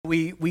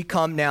we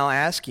come now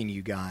asking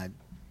you, God,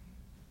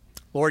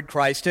 Lord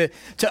Christ, to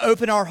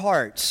open our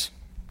hearts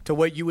to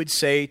what you would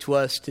say to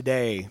us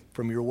today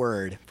from your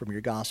word, from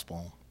your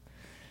gospel.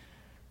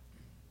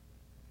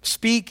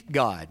 Speak,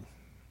 God,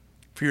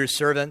 for your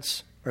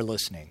servants are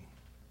listening.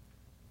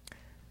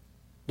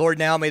 Lord,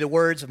 now may the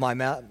words of my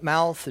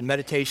mouth and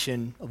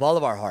meditation of all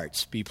of our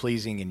hearts be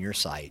pleasing in your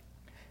sight.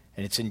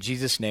 And it's in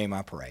Jesus' name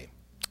I pray.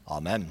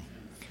 Amen.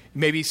 You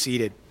may be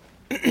seated.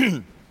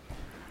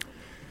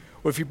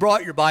 Well, if you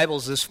brought your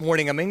Bibles this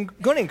morning, I'm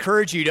going to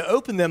encourage you to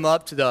open them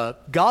up to the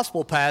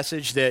gospel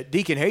passage that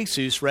Deacon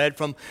Jesus read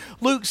from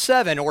Luke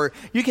 7, or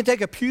you can take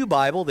a pew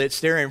Bible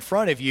that's there in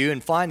front of you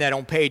and find that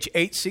on page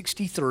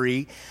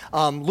 863,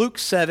 Luke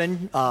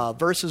 7,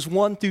 verses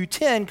 1 through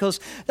 10, because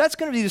that's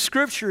going to be the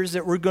scriptures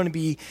that we're going to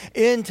be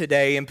in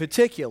today in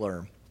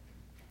particular.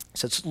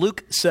 So it's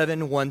Luke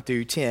 7, 1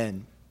 through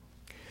 10.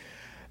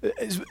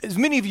 As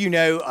many of you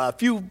know,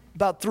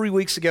 about 3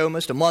 weeks ago,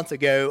 almost a month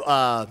ago,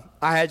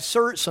 I had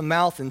some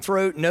mouth and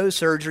throat, nose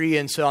surgery,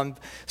 and so I'm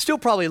still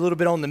probably a little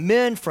bit on the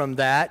mend from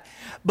that.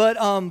 But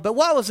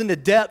while I was in the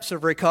depths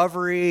of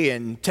recovery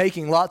and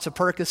taking lots of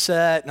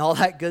Percocet and all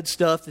that good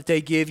stuff that they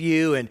give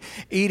you, and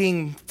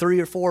eating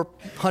 300 or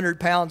 400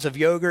 pounds of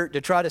yogurt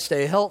to try to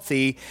stay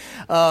healthy,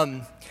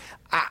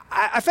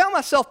 I found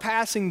myself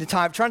passing the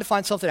time, trying to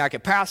find something I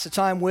could pass the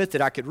time with,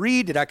 that I could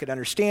read, that I could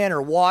understand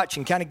or watch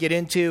and kind of get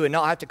into and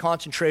not have to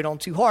concentrate on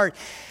too hard.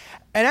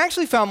 And I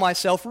actually found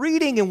myself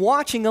reading and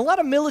watching a lot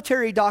of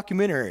military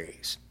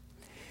documentaries.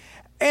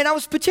 And I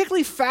was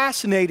particularly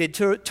fascinated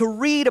to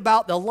read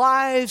about the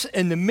lives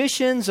and the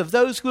missions of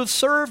those who have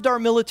served our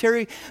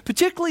military,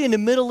 particularly in the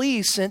Middle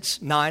East since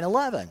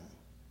 9/11.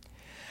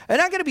 And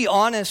I'm going to be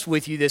honest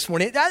with you this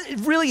morning, that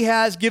really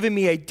has given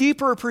me a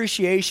deeper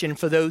appreciation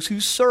for those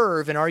who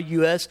serve in our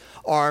U.S.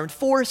 Armed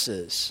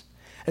Forces.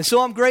 And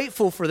so I'm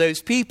grateful for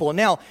those people.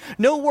 Now,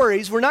 no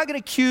worries, we're not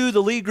going to cue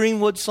the Lee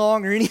Greenwood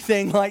song or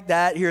anything like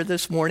that here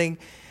this morning,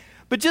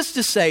 but just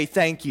to say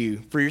thank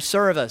you for your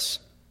service.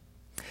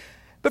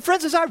 But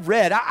friends, as I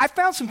read, I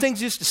found some things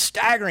just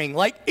staggering.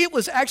 Like, it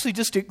was actually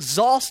just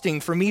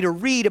exhausting for me to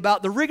read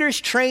about the rigorous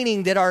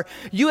training that our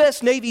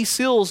U.S. Navy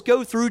SEALs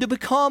go through to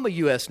become a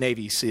U.S.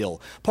 Navy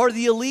SEAL, part of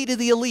the elite of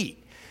the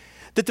elite.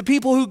 That the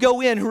people who go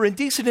in, who are in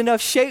decent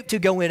enough shape to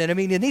go in,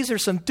 and these are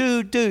some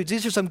dudes,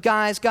 these are some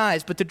guys,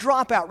 but the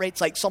dropout rate's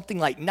like something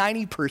like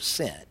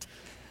 90%.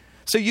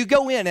 So you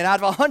go in, and out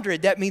of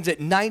 100, that means that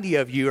 90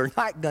 of you are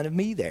not going to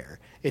be there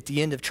at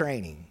the end of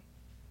training.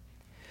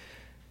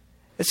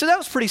 And so that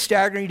was pretty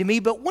staggering to me,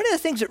 but one of the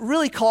things that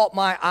really caught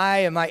my eye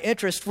and my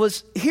interest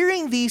was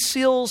hearing these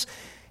SEALs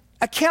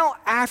account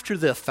after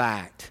the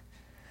fact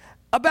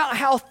about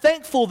how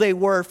thankful they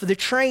were for the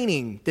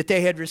training that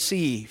they had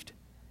received,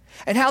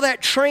 and how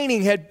that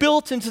training had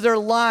built into their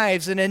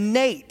lives an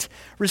innate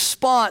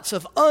response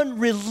of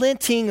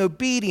unrelenting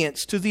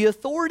obedience to the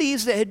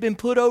authorities that had been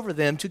put over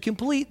them to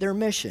complete their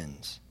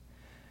missions.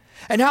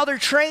 And how their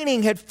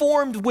training had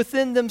formed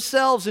within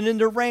themselves and in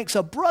their ranks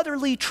a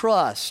brotherly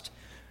trust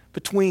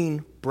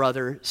between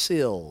brother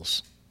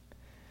SEALs.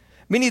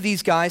 Many of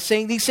these guys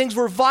saying these things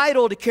were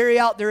vital to carry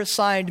out their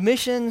assigned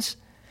missions,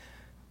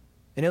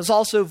 and it was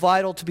also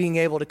vital to being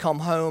able to come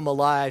home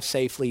alive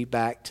safely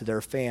back to their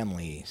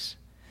families.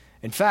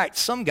 In fact,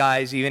 some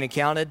guys even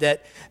accounted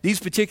that these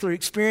particular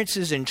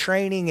experiences in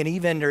training and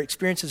even their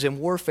experiences in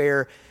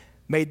warfare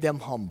made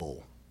them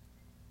humble.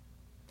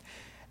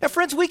 Now,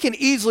 friends, we can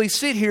easily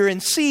sit here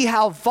and see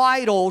how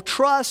vital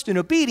trust and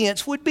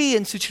obedience would be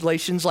in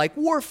situations like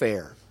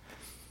warfare.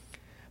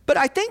 But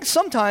I think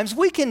sometimes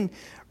we can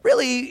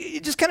really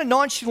just kind of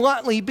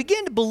nonchalantly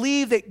begin to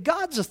believe that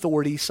God's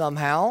authority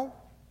somehow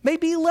may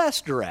be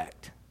less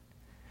direct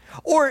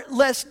or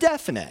less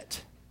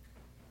definite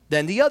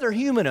than the other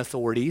human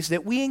authorities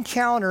that we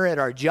encounter at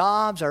our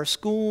jobs, our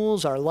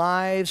schools, our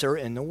lives, or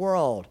in the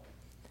world.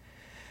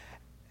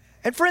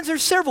 And friends,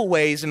 there's several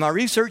ways in my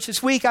research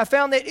this week I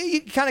found that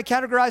it kind of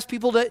categorizes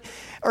people that,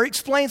 or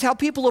explains how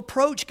people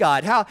approach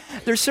God. How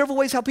there's several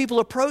ways how people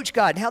approach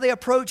God and how they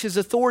approach His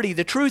authority,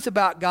 the truth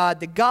about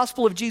God, the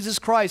gospel of Jesus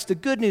Christ, the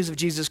good news of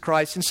Jesus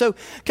Christ. And so,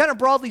 kind of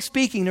broadly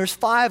speaking, there's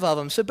 5 of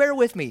them. So bear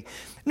with me.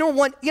 Number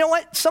 1, you know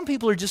what? Some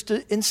people are just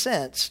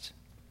incensed.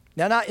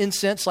 Now, not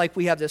incense like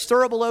we have this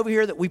thurible over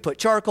here that we put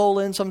charcoal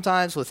in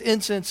sometimes with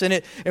incense in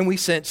it and we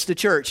cense the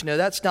church. No,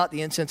 that's not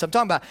the incense I'm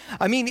talking about.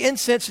 I mean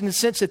incense in the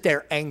sense that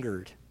they're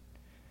angered.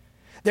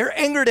 They're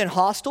angered and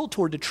hostile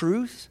toward the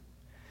truth,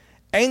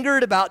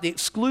 angered about the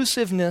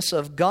exclusiveness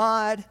of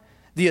God,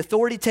 the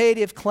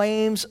authoritative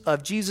claims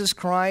of Jesus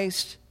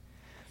Christ,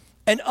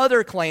 and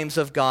other claims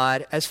of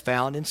God as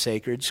found in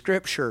sacred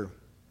Scripture.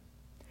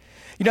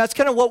 You know, it's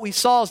kind of what we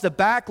saw as the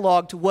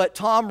backlog to what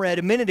Tom read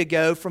a minute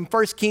ago from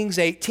 1 Kings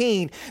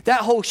 18. That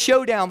whole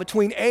showdown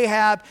between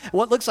Ahab,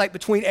 what looks like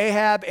between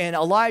Ahab and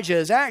Elijah,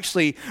 is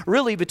actually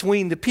really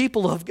between the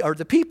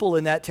people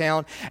in that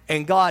town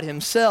and God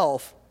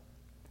Himself.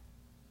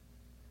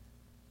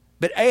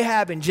 But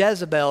Ahab and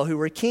Jezebel, who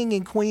were king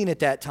and queen at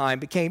that time,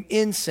 became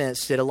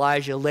incensed at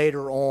Elijah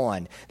later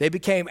on. They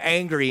became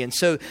angry, and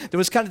so there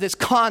was kind of this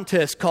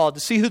contest called to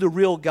see who the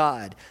real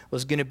God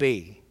was going to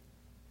be.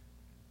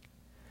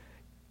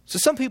 So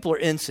some people are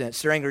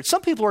incensed, they're angry.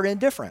 Some people are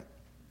indifferent.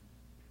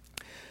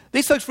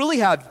 These folks really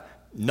have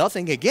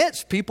nothing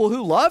against people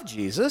who love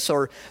Jesus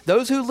or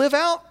those who live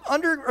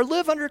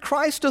under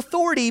Christ's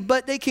authority,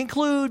 but they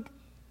conclude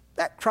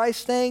that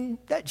Christ thing,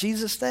 that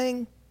Jesus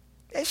thing,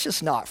 it's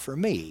just not for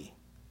me.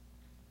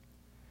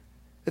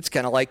 It's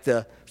kind of like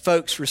the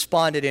folks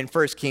responded in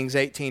 1 Kings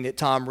 18 that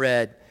Tom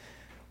read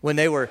when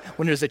there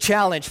was a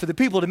challenge for the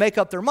people to make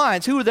up their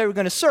minds who they were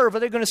going to serve. Are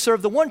they going to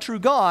serve the one true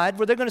God?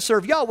 Were they going to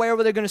serve Yahweh, or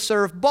were they going to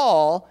serve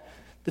Baal?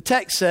 The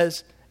text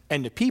says,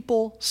 and the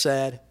people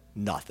said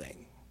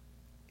nothing.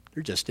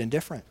 They're just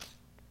indifferent.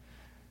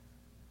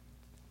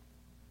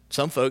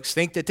 Some folks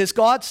think that this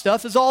God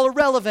stuff is all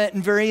irrelevant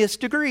in various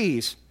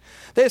degrees.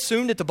 They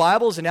assume that the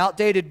Bible is an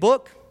outdated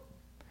book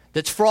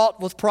that's fraught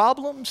with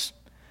problems,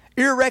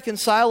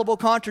 irreconcilable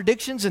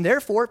contradictions, and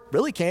therefore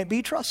really can't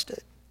be trusted.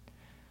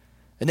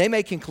 And they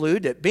may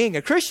conclude that being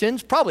a Christian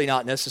is probably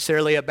not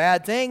necessarily a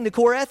bad thing, the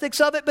core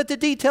ethics of it, but the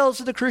details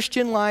of the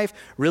Christian life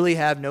really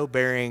have no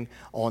bearing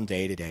on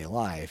day-to-day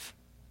life.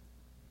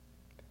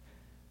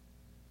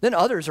 Then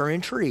others are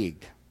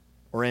intrigued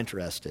or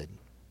interested.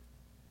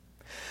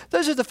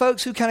 Those are the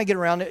folks who kind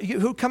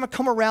of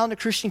come around the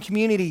Christian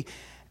community,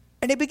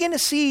 and they begin to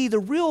see the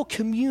real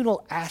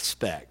communal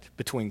aspect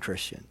between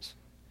Christians.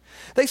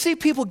 They see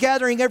people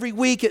gathering every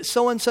week at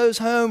so-and-so's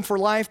home for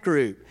life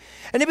group.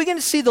 And they begin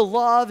to see the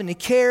love and the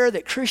care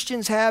that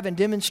Christians have and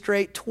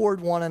demonstrate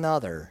toward one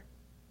another.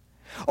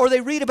 Or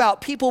they read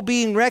about people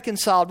being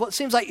reconciled, what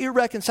seems like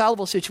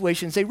irreconcilable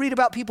situations. They read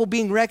about people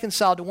being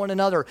reconciled to one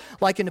another,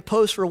 like in the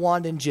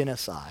post-Rwandan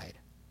genocide.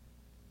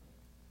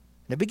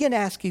 And they begin to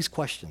ask these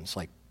questions,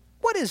 like,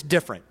 what is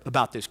different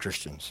about these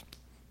Christians?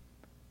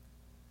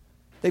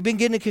 They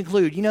begin to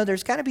conclude,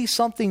 there's got to be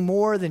something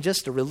more than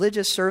just the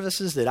religious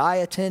services that I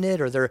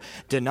attended or their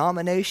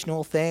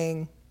denominational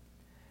thing.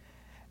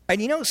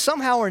 And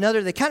somehow or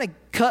another, they kind of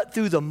cut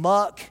through the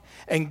muck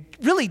and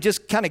really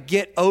just kind of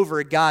get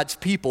over God's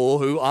people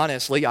who,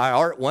 honestly, I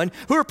aren't one,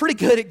 who are pretty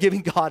good at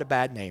giving God a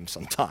bad name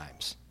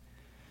sometimes.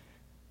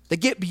 They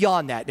get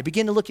beyond that. They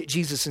begin to look at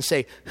Jesus and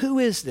say, who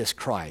is this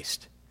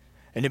Christ?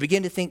 And they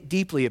begin to think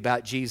deeply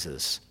about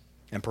Jesus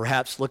and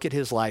perhaps look at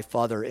his life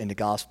further in the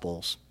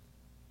Gospels.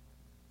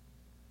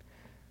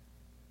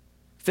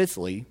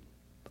 Fifthly,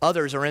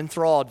 others are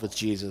enthralled with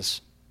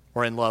Jesus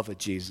or in love with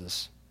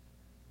Jesus,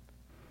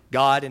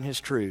 God and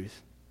his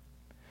truth.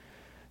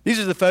 These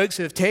are the folks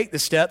who have taken the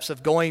steps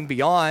of going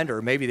beyond,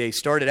 or maybe they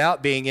started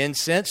out being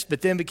incensed,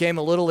 but then became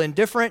a little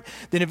indifferent.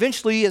 Then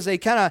eventually, as they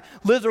kind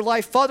of live their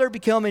life further,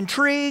 become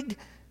intrigued,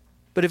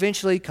 but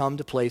eventually come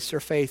to place their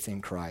faith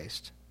in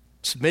Christ,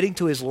 submitting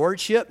to his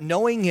lordship,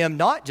 knowing him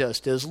not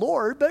just as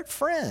Lord, but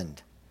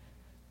friend.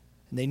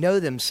 And they know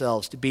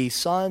themselves to be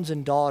sons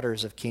and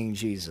daughters of King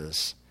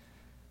Jesus.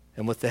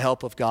 And with the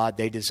help of God,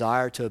 they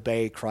desire to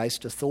obey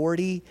Christ's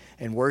authority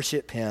and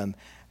worship him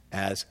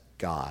as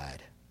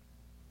God.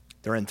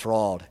 They're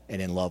enthralled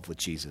and in love with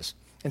Jesus.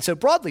 And so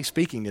broadly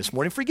speaking this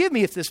morning, forgive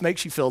me if this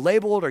makes you feel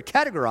labeled or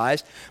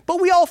categorized,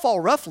 but we all fall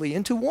roughly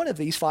into one of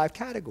these 5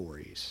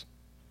 categories.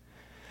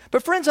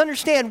 But friends,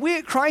 understand, we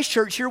at Christ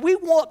Church here, we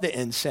want the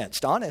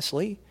incensed,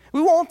 honestly.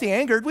 We want the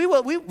angered.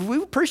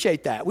 We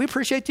appreciate that. We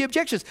appreciate the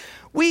objections.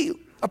 We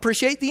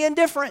appreciate the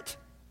indifferent.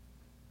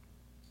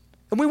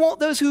 And we want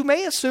those who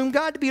may assume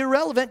God to be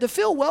irrelevant to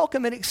feel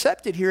welcome and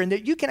accepted here and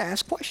that you can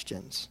ask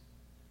questions.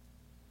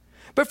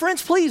 But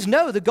friends, please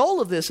know the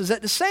goal of this is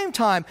at the same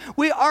time,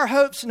 our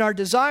hopes and our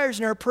desires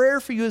and our prayer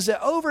for you is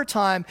that over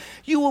time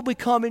you will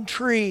become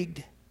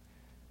intrigued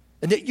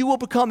and that you will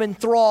become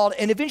enthralled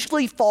and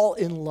eventually fall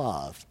in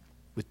love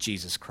with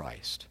Jesus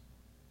Christ.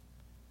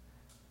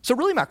 So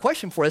really my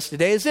question for us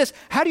today is this: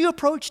 how do you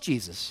approach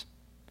Jesus?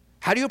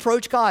 How do you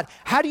approach God?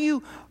 How do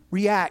you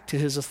react to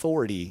his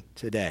authority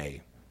today?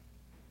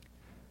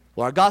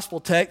 Well, our gospel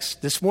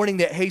text this morning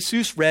that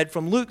Jesus read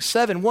from Luke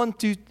 7,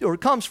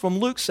 comes from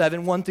Luke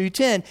 7, 1 through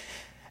 10.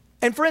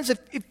 And friends,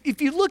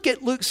 if you look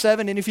at Luke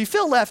 7 and if you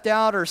feel left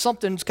out or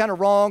something's kind of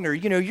wrong or,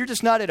 you're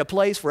just not at a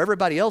place where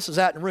everybody else is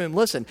at in the room,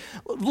 listen,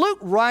 Luke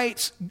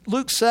writes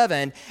Luke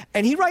 7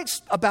 and he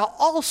writes about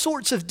all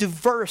sorts of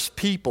diverse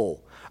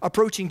people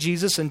approaching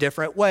Jesus in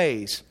different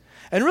ways.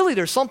 And really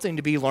there's something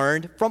to be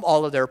learned from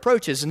all of their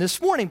approaches. And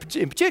this morning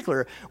in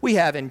particular, we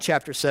have in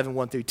chapter 7,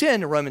 1 through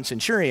 10, the Roman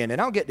centurion,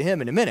 and I'll get to him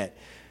in a minute.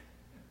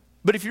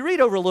 But if you read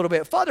over a little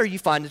bit further, you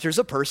find that there's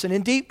a person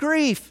in deep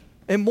grief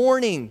and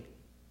mourning.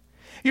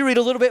 You read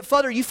a little bit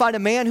further, you find a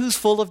man who's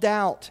full of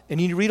doubt. And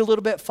you read a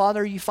little bit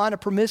further, you find a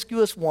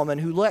promiscuous woman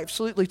who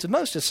absolutely, to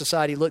most of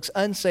society, looks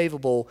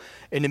unsavable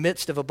in the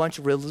midst of a bunch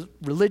of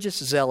religious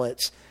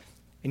zealots.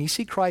 And you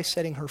see Christ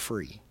setting her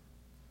free.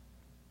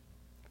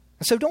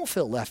 And so don't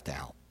feel left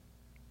out.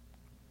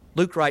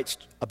 Luke writes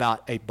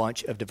about a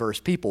bunch of diverse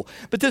people.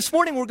 But this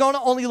morning we're going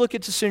to only look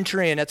at the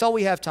centurion. That's all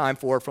we have time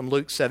for from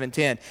Luke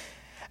 7:10.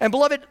 And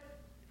beloved,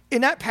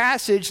 in that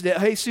passage that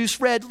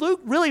Jesus read,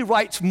 Luke really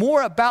writes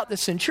more about the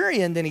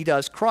centurion than he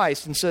does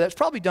Christ. And so that's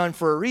probably done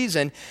for a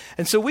reason.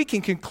 And so we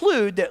can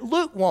conclude that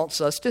Luke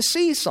wants us to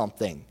see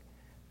something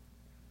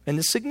and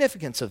the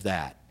significance of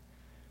that.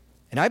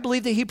 And I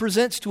believe that he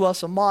presents to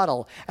us a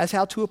model as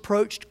how to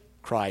approach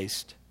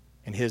Christ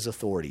and his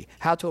authority.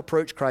 How to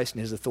approach Christ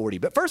and his authority.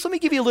 But first, let me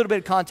give you a little bit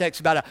of context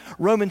about a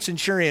Roman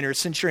centurion or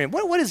centurion.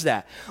 What is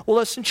that? Well,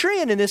 a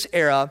centurion in this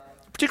era,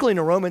 particularly in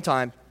the Roman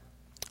time,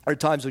 or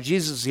times when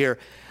Jesus is here,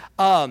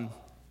 a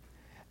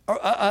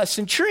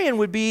centurion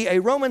would be a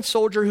Roman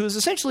soldier who is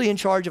essentially in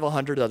charge of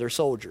 100 other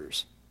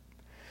soldiers.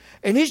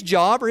 And his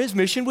job or his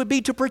mission would be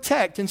to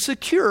protect and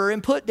secure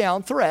and put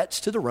down threats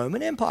to the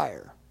Roman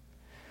Empire.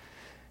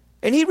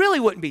 And he really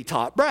wouldn't be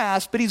top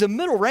brass, but he's a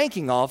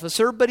middle-ranking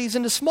officer, but he's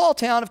in the small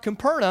town of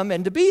Capernaum,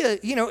 and to be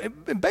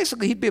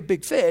basically he'd be a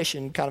big fish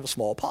in kind of a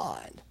small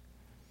pond.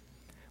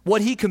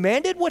 What he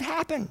commanded would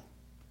happen,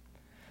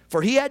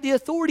 for he had the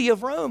authority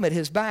of Rome at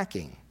his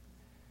backing.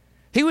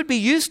 He would be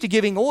used to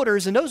giving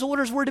orders, and those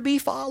orders were to be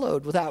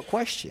followed without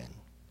question.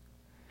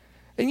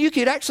 And you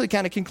could actually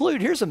kind of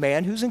conclude, here's a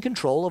man who's in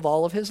control of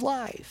all of his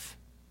life.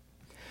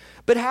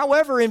 But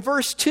however, in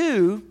verse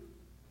 2,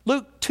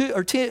 Luke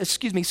chapter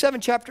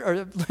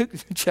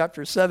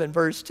 7,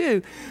 verse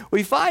 2,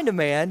 we find a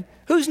man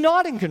who's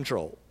not in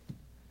control.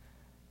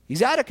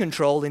 He's out of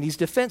control and he's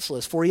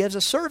defenseless, for he has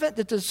a servant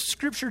that the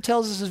scripture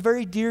tells us is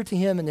very dear to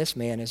him, and this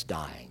man is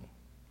dying.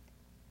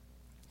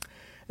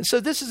 And so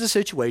this is the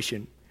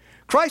situation.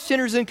 Christ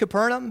enters in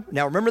Capernaum.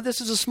 Now remember,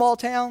 this is a small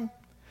town.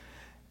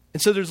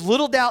 And so there's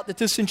little doubt that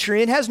this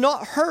centurion has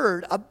not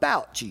heard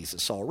about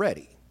Jesus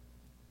already.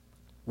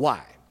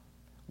 Why?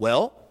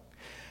 Well,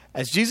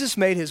 as Jesus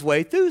made his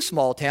way through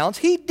small towns,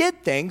 he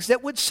did things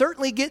that would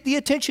certainly get the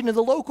attention of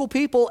the local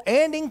people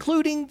and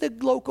including the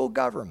local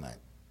government.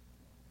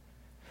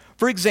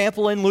 For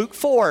example, in Luke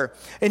 4,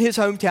 in his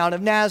hometown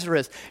of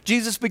Nazareth,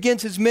 Jesus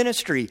begins his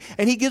ministry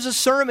and he gives a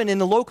sermon in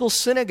the local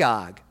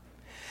synagogue.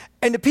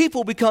 And the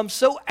people become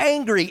so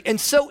angry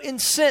and so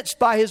incensed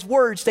by his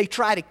words, they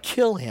try to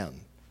kill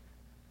him.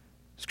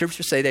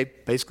 Scriptures say they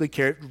basically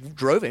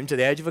drove him to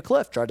the edge of a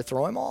cliff, tried to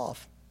throw him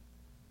off.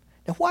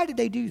 Now, why did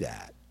they do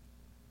that?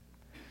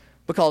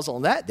 Because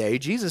on that day,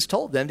 Jesus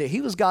told them that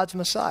he was God's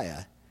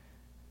Messiah,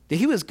 that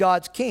he was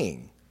God's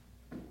King,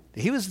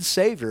 that he was the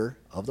Savior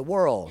of the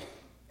world.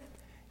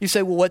 You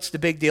say, well, what's the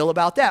big deal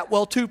about that?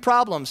 Well, two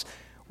problems.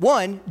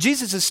 One,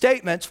 Jesus'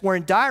 statements were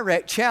in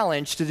direct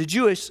challenge to the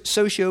Jewish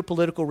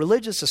socio-political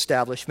religious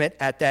establishment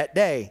at that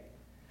day.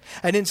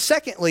 And then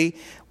secondly,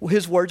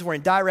 his words were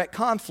in direct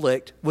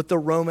conflict with the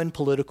Roman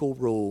political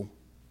rule.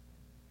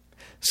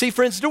 See,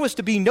 friends, there was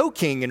to be no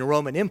king in the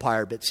Roman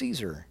Empire but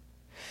Caesar.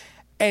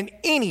 And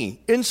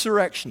any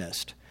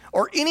insurrectionist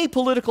or any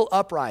political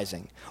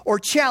uprising or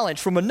challenge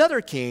from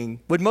another king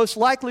would most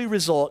likely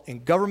result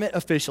in government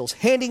officials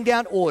handing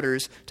down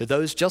orders to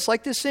those just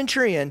like this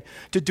centurion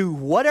to do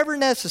whatever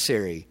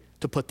necessary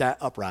to put that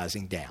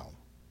uprising down.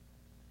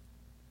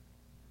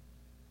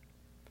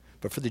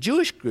 But for the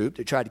Jewish group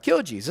that tried to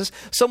kill Jesus,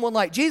 someone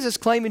like Jesus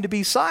claiming to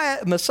be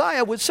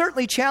Messiah would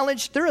certainly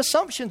challenge their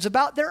assumptions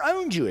about their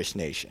own Jewish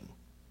nation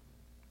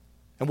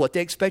and what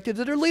they expected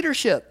of their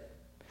leadership.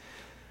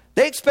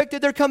 They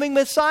expected their coming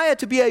Messiah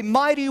to be a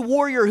mighty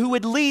warrior who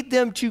would lead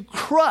them to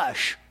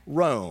crush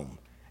Rome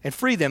and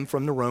free them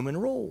from the Roman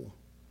rule.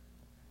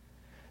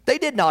 They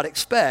did not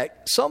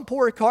expect some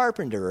poor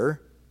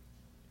carpenter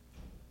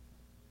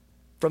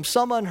from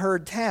some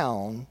unheard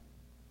town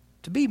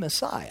to be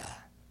Messiah.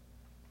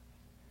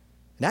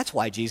 And that's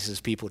why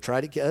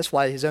that's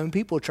why his own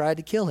people tried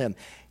to kill him.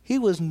 He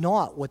was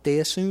not what they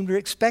assumed or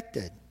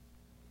expected.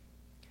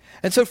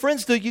 And so,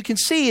 friends, you can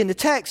see in the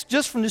text,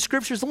 just from the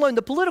scriptures alone,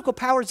 the political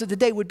powers of the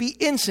day would be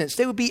incensed.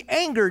 They would be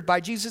angered by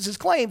Jesus'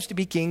 claims to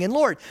be king and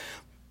Lord.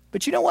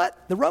 But you know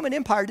what? The Roman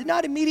Empire did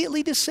not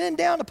immediately descend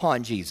down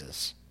upon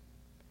Jesus.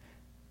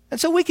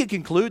 And so we could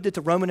conclude that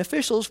the Roman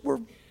officials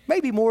were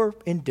maybe more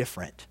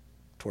indifferent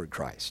toward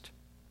Christ.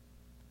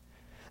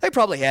 They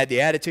probably had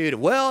the attitude of,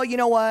 well, you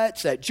know what?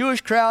 It's that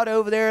Jewish crowd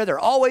over there. They're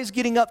always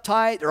getting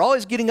uptight. They're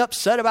always getting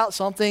upset about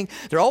something.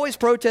 They're always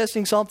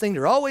protesting something.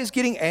 They're always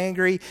getting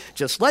angry.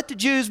 Just let the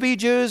Jews be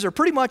Jews. They're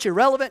pretty much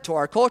irrelevant to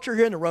our culture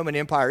here in the Roman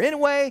Empire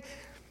anyway.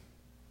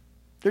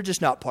 They're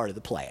just not part of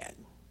the plan.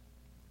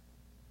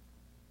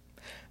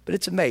 But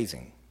it's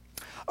amazing.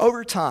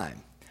 Over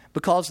time,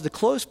 because of the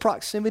close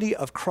proximity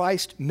of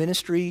Christ's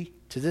ministry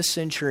to this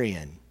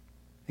centurion,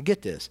 and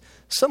get this,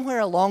 somewhere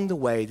along the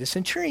way, the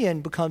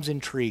centurion becomes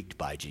intrigued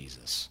by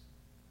Jesus.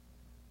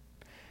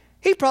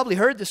 He probably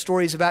heard the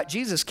stories about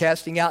Jesus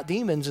casting out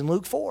demons in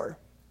Luke 4.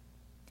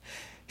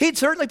 He'd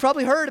certainly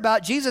probably heard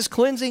about Jesus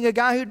cleansing a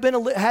guy who'd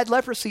had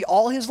leprosy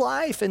all his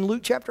life in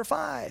Luke chapter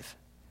 5.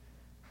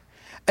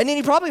 And then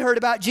he probably heard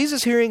about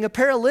Jesus healing a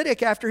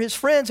paralytic after his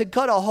friends had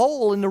cut a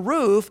hole in the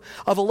roof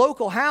of a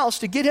local house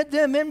to get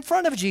them in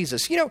front of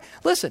Jesus. You know,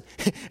 listen,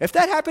 if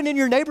that happened in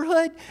your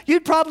neighborhood,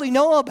 you'd probably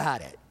know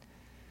about it.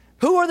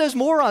 Who are those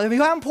morons? I mean,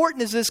 how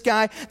important is this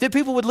guy that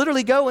people would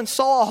literally go and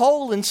saw a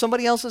hole in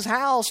somebody else's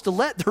house to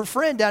let their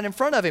friend down in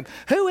front of him?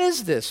 Who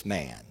is this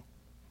man?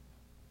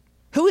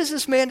 Who is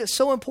this man that's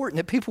so important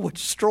that people would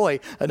destroy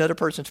another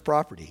person's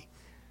property?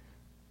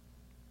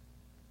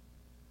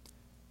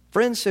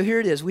 Friends, so here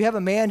it is. We have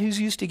a man who's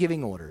used to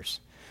giving orders.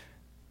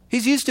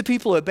 He's used to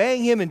people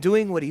obeying him and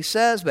doing what he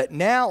says, but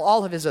now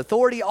all of his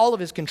authority, all of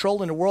his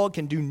control in the world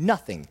can do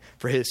nothing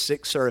for his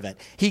sick servant.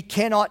 He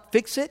cannot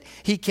fix it.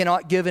 He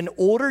cannot give an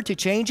order to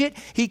change it.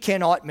 He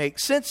cannot make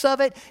sense of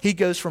it. He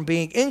goes from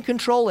being in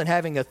control and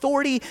having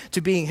authority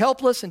to being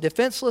helpless and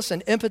defenseless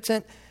and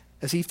impotent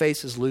as he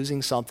faces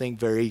losing something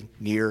very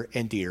near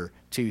and dear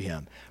to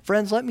him.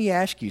 Friends, let me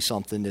ask you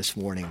something this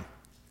morning.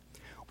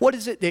 What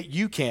is it that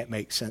you can't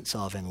make sense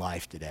of in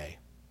life today?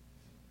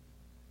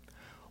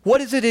 What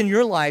is it in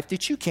your life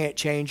that you can't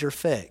change or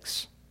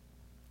fix?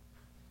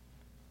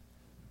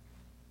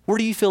 Where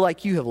do you feel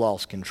like you have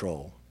lost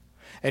control?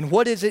 And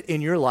what is it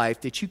in your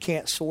life that you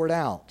can't sort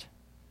out?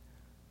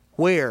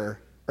 Where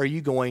are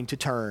you going to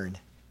turn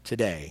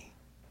today?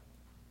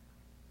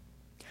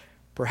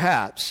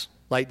 Perhaps,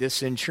 like this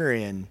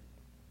centurion,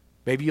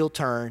 maybe you'll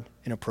turn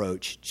and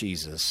approach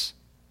Jesus.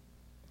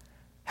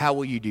 How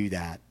will you do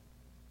that?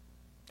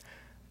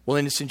 Well,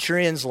 in the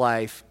centurion's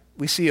life,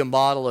 we see a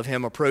model of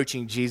him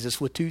approaching Jesus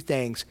with two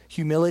things,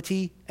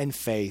 humility and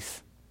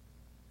faith.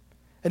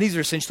 And these are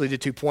essentially the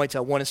 2 points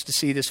I want us to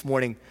see this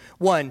morning.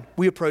 One,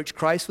 we approach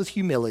Christ with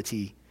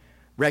humility,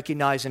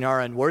 recognizing our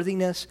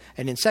unworthiness.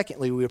 And then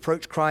secondly, we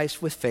approach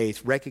Christ with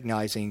faith,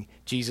 recognizing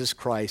Jesus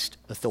Christ's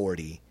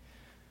authority.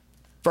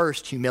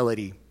 First,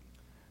 humility,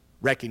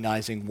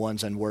 recognizing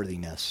one's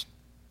unworthiness.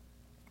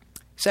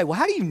 You say, well,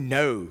 how do you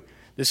know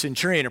the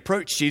centurion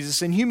approached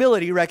Jesus in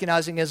humility,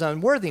 recognizing his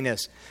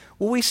unworthiness?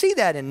 Well, we see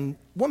that in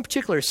one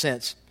particular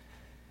sense.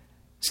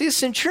 See, the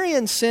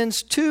centurion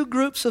sends two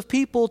groups of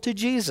people to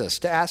Jesus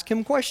to ask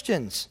him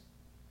questions.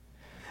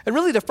 And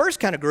really the first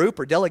kind of group,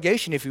 or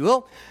delegation, if you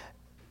will,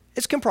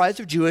 is comprised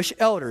of Jewish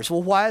elders.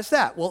 Well, why is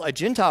that? Well, a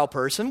Gentile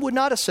person would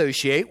not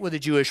associate with a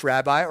Jewish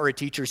rabbi or a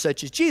teacher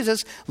such as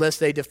Jesus, lest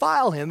they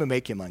defile him and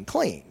make him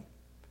unclean.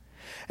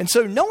 And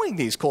so knowing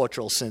these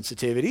cultural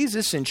sensitivities,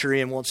 this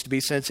centurion wants to be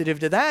sensitive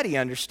to that. He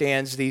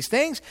understands these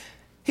things.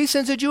 He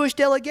sends a Jewish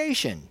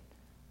delegation.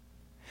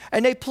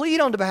 And they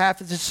plead on the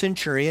behalf of the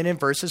centurion in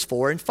verses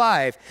 4 and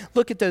 5.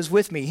 Look at those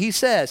with me. He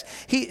says,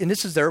 and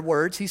this is their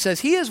words, he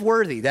says, he is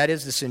worthy, that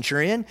is the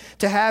centurion,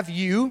 to have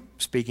you,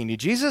 speaking to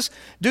Jesus,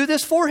 do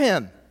this for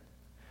him.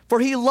 For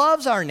he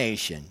loves our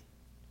nation.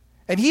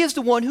 And he is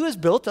the one who has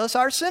built us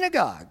our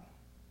synagogue.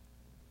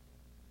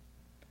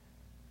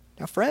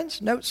 Now,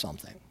 friends, note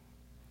something.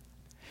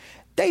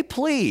 They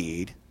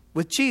plead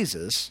with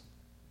Jesus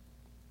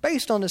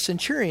based on the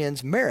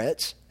centurion's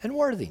merits and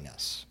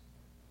worthiness.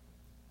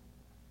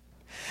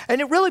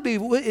 And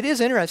it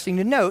is interesting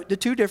to note the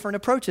two different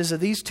approaches of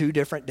these two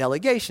different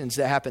delegations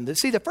that happened.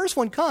 See, the first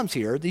one comes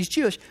here, these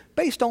Jewish,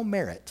 based on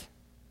merit.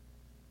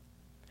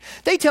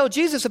 They tell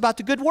Jesus about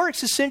the good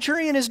works the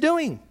centurion is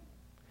doing,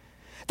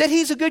 that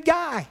he's a good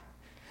guy,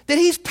 that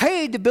he's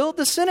paid to build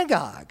the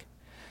synagogue,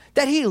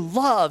 that he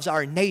loves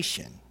our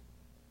nation.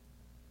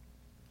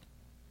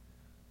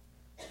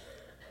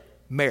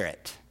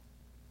 Merit.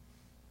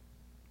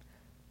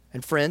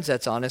 And friends,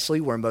 that's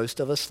honestly where most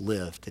of us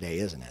live today,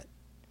 isn't it?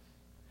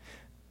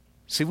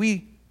 See,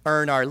 we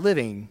earn our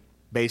living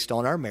based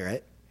on our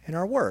merit and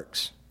our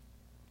works.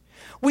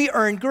 We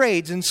earn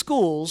grades in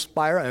schools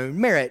by our own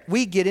merit.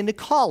 We get into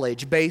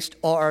college based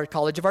on our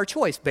college of our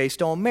choice,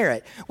 based on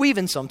merit. We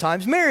even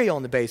sometimes marry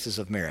on the basis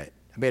of merit.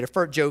 I made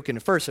a joke in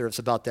the first service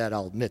about that.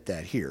 I'll admit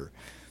that here.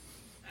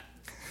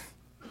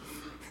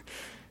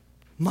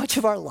 Much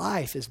of our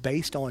life is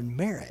based on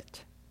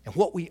merit and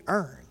what we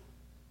earn.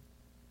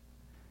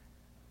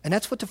 And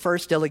that's what the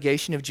first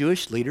delegation of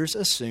Jewish leaders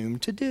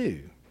assumed to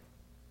do.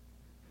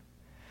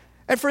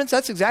 And friends,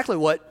 that's exactly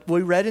what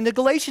we read in the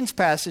Galatians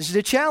passage.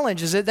 The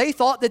challenge is that they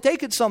thought that they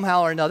could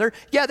somehow or another,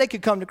 they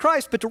could come to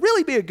Christ, but to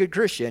really be a good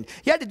Christian,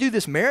 you had to do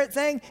this merit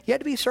thing, you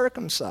had to be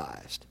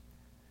circumcised.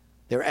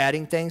 They're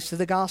adding things to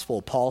the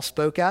gospel. Paul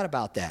spoke out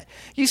about that.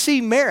 You see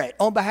merit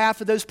on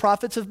behalf of those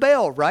prophets of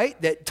Baal, right?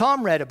 That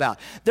Tom read about.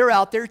 They're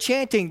out there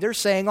chanting. They're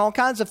saying all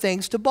kinds of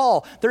things to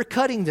Baal. They're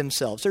cutting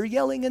themselves. They're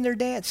yelling and they're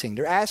dancing.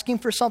 They're asking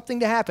for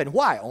something to happen.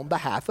 Why? On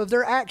behalf of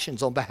their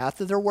actions, on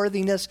behalf of their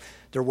worthiness,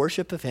 their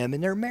worship of him,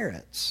 and their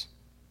merits.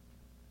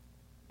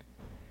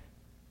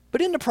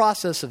 But in the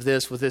process of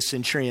this, with this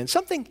centurion,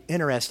 something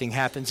interesting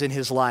happens in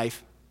his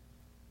life.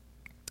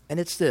 And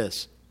it's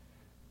this.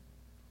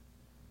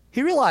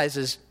 He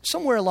realizes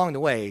somewhere along the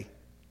way,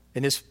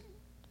 in this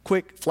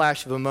quick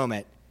flash of a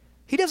moment,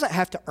 he doesn't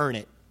have to earn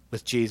it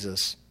with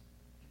Jesus.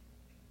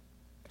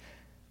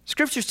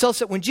 Scriptures tell us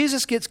that when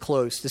Jesus gets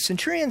close, the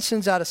centurion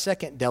sends out a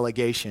second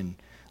delegation.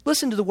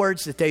 Listen to the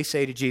words that they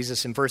say to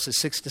Jesus in verses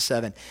 6 to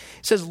 7.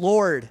 It says,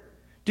 Lord,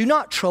 do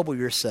not trouble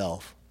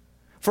yourself,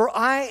 for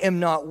I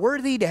am not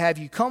worthy to have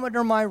you come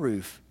under my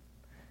roof.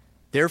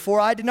 Therefore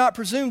I did not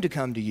presume to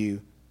come to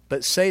you,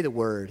 but say the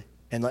word,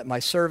 and let my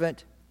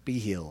servant be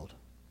healed.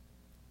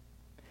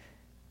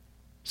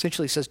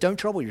 Essentially says, don't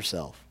trouble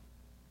yourself.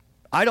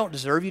 I don't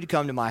deserve you to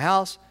come to my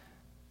house.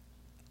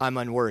 I'm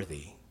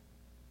unworthy.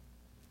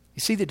 You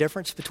see the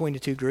difference between the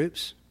two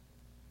groups?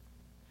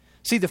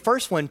 See, the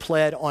first one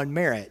pled on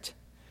merit.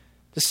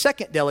 The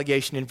second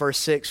delegation in verse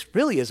 6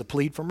 really is a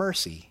plead for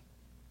mercy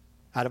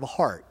out of a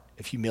heart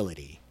of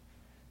humility.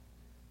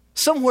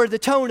 Somewhere the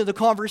tone of the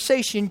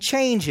conversation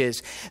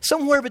changes.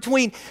 Somewhere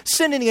between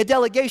sending a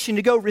delegation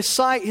to go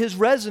recite his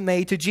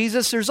resume to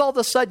Jesus, there's all of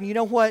a sudden, you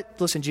know what?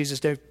 Listen,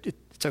 Jesus,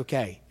 it's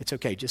okay. It's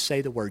okay. Just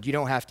say the word. You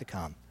don't have to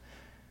come.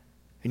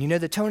 And you know,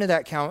 the tone of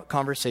that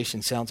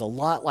conversation sounds a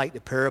lot like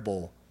the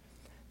parable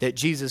that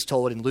Jesus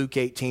told in Luke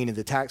 18 of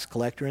the tax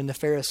collector and the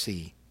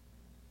Pharisee.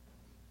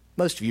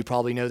 Most of you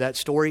probably know that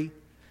story.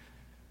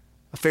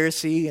 A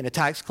Pharisee and a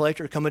tax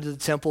collector come into the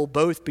temple.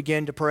 Both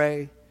begin to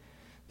pray.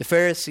 The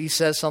Pharisee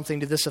says something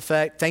to this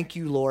effect: thank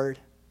you, Lord,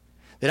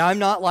 that I'm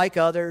not like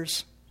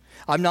others.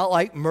 I'm not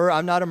a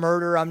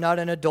murderer. I'm not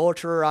an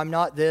adulterer. I'm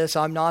not this.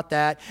 I'm not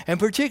that. And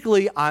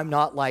particularly, I'm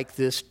not like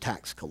this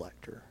tax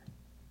collector.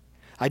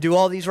 I do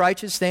all these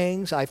righteous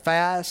things. I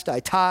fast. I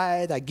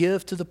tithe. I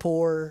give to the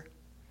poor.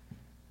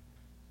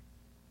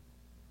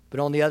 But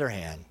on the other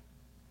hand,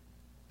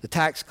 the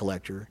tax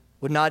collector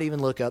would not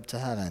even look up to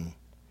heaven.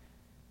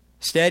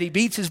 Instead, he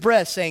beats his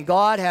breast, saying,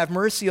 God, have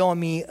mercy on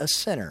me, a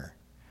sinner.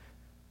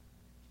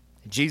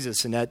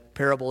 Jesus, in that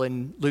parable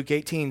in Luke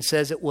 18,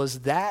 says it was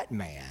that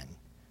man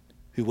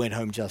who went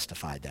home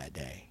justified that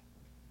day.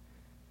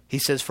 He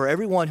says, for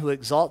everyone who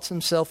exalts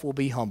himself will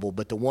be humbled,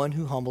 but the one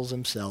who humbles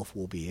himself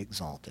will be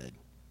exalted.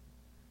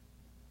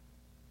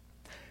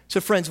 So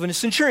friends, when a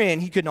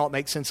centurion, he could not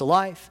make sense of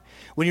life.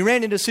 When he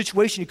ran into a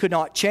situation he could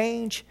not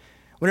change.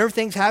 When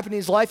everything's happened in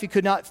his life he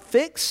could not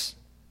fix.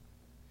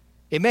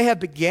 It may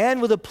have began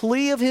with a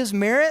plea of his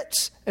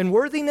merits and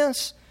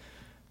worthiness.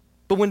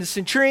 But when the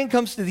centurion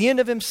comes to the end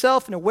of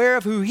himself and aware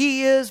of who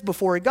he is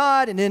before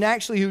God and then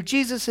actually who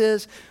Jesus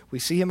is, we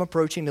see him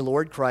approaching the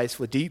Lord Christ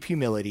with deep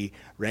humility,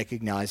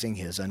 recognizing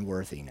his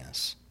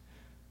unworthiness.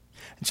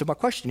 And so my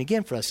question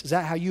again for us, is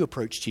that how you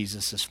approach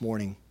Jesus this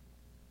morning?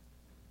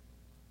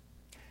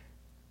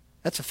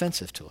 That's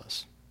offensive to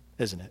us,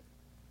 isn't it?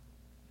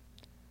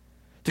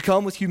 To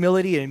come with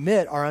humility and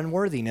admit our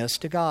unworthiness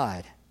to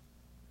God.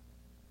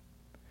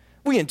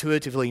 We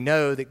intuitively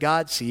know that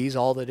God sees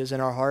all that is in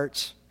our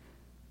hearts.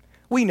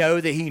 We know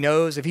that he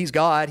knows, if he's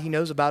God, he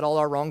knows about all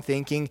our wrong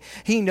thinking.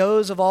 He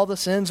knows of all the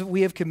sins that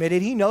we have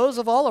committed. He knows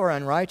of all our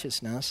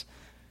unrighteousness.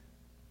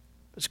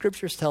 But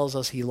Scriptures tells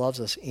us he loves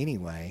us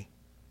anyway.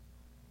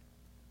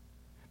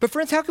 But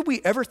friends, how could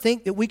we ever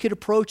think that we could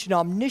approach an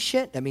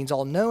omniscient, that means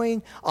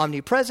all-knowing,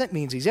 omnipresent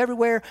means he's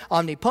everywhere,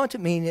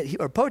 omnipotent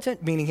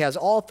meaning he has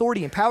all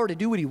authority and power to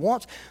do what he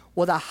wants,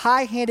 with a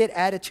high-handed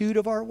attitude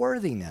of our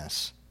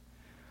worthiness,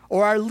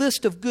 or our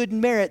list of good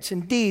merits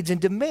and deeds,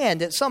 and demand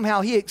that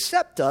somehow he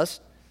accept us,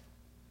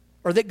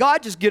 or that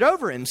God just get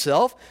over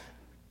himself,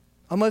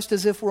 almost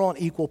as if we're on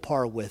equal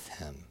par with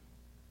him?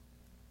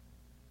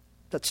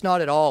 That's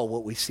not at all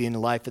what we see in the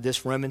life of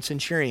this Roman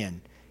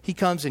centurion. He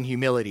comes in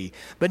humility.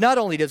 But not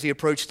only does he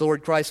approach the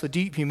Lord Christ with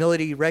deep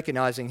humility,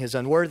 recognizing his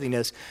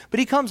unworthiness, but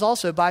he comes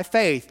also by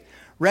faith,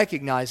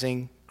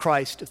 recognizing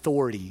Christ's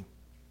authority.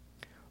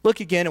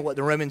 Look again at what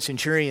the Roman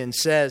centurion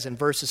says in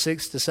verses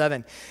 6 to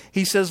 7.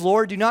 He says,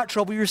 Lord, do not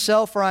trouble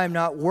yourself, for I am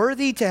not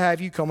worthy to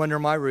have you come under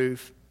my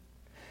roof.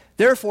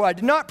 Therefore, I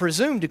did not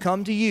presume to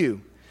come to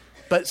you,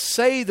 but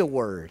say the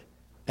word,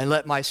 and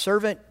let my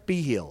servant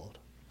be healed.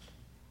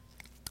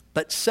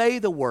 But say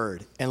the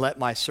word, and let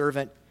my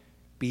servant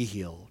be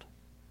healed.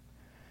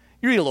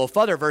 You read a little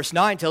further, verse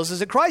 9 tells us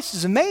that Christ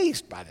is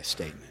amazed by this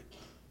statement.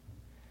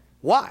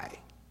 Why?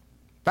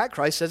 In fact,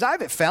 Christ says, I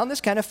haven't found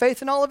this kind of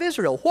faith in all of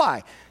Israel.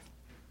 Why?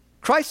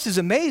 Christ is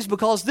amazed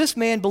because this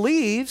man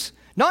believes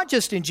not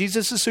just in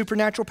Jesus'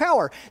 supernatural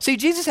power. See,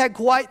 Jesus had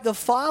quite the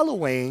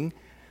following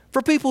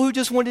for people who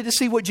just wanted to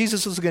see what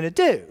Jesus was going to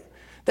do.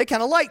 They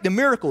kind of liked the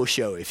miracle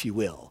show, if you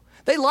will.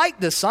 They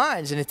liked the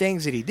signs and the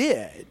things that he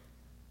did.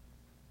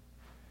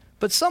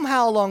 But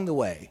somehow along the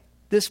way,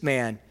 this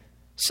man,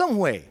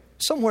 somewhere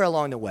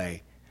along the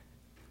way,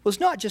 was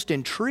not just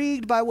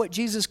intrigued by what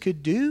Jesus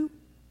could do,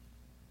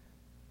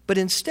 but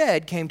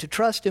instead came to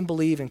trust and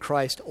believe in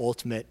Christ's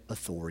ultimate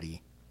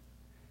authority.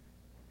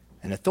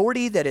 An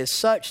authority that is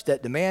such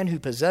that the man who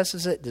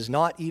possesses it does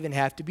not even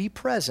have to be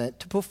present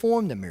to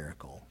perform the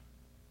miracle.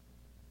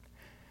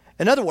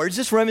 In other words,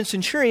 this Roman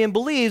centurion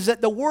believes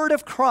that the word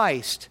of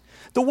Christ,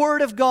 the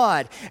word of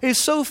God, is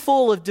so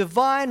full of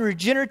divine,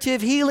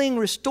 regenerative, healing,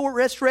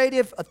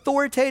 restorative,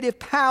 authoritative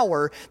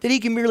power that he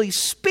can merely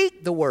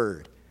speak the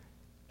word,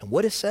 and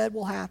what is said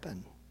will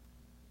happen.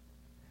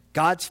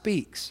 God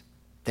speaks,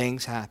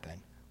 things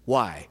happen.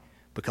 Why?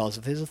 Because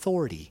of his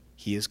authority.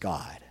 He is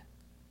God.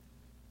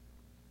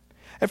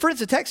 And friends,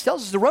 the text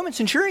tells us the Roman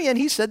centurion,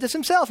 he said this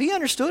himself. He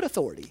understood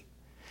authority.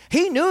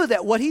 He knew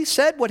that what he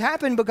said would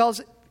happen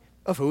because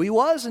of who he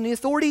was and the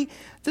authority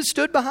that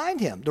stood behind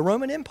him, the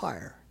Roman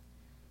Empire.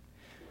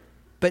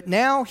 But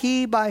now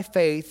he, by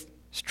faith,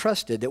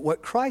 trusted that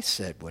what Christ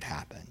said would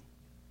happen,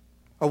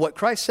 or what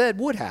Christ said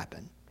would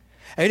happen.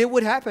 And it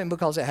would happen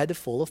because it had the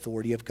full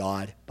authority of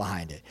God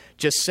behind it.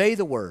 Just say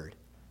the word,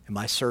 and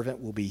my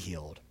servant will be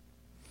healed.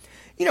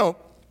 You know,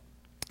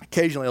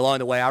 occasionally along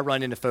the way, I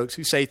run into folks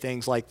who say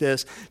things like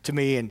this to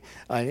me,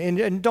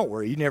 and don't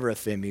worry, you never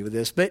offend me with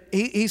this. But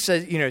he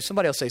says, you know,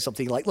 somebody will say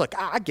something like, look,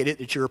 I get it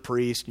that you're a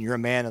priest and you're a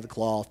man of the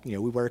cloth. You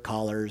know, we wear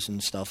collars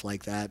and stuff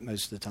like that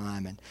most of the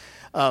time.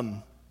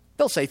 And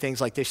they'll say things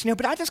like this, you know,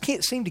 but I just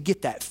can't seem to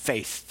get that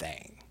faith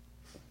thing.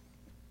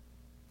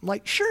 I'm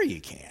like, sure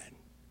you can.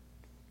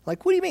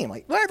 Like, what do you mean?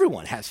 Like, well,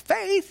 everyone has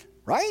faith,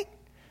 right?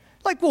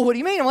 Like, well, what do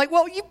you mean? I'm like,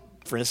 well,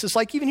 for instance,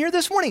 like even here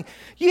this morning,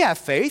 you have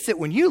faith that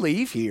when you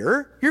leave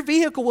here, your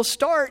vehicle will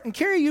start and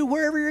carry you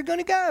wherever you're going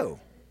to go.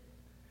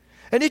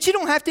 And that you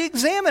don't have to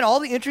examine all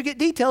the intricate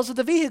details of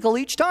the vehicle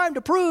each time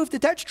to prove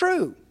that that's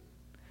true.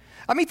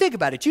 I mean, think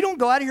about it. You don't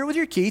go out of here with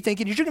your key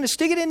thinking that you're going to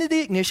stick it into the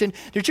ignition,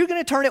 that you're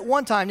going to turn it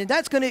one time, and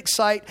that's going to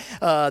excite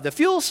the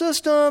fuel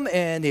system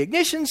and the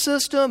ignition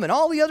system and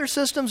all the other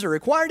systems that are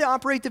required to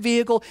operate the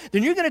vehicle.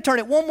 Then you're going to turn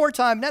it one more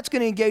time, and that's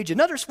going to engage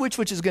another switch,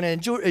 which is going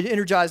to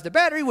energize the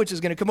battery, which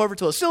is going to come over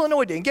to a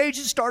solenoid to engage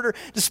the starter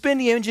to spin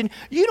the engine.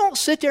 You don't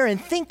sit there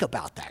and think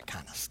about that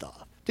kind of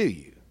stuff, do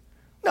you?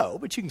 No,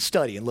 but you can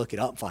study and look it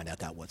up and find out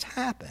that what's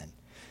happened.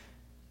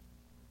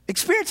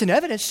 Experience and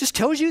evidence just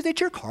tells you that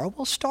your car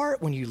will start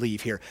when you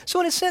leave here. So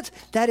in a sense,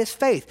 that is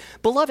faith.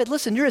 Beloved,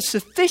 listen, there is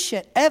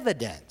sufficient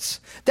evidence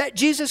that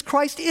Jesus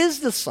Christ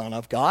is the Son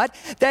of God,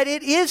 that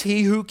it is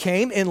He who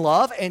came in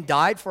love and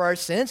died for our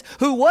sins,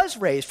 who was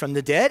raised from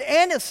the dead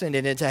and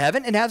ascended into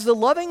heaven and has the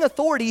loving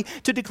authority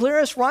to declare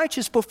us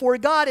righteous before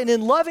God and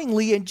in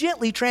lovingly and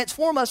gently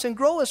transform us and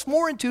grow us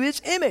more into His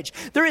image.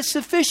 There is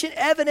sufficient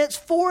evidence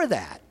for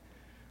that.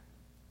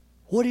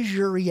 What is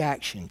your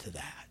reaction to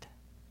that?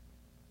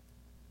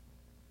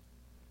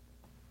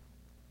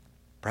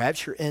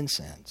 Perhaps you're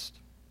incensed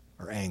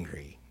or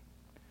angry.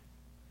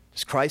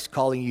 Does Christ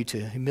calling you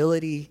to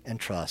humility and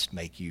trust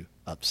make you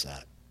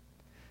upset?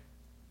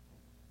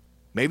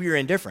 Maybe you're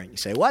indifferent. You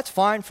say, well, that's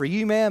fine for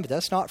you, man, but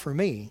that's not for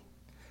me. You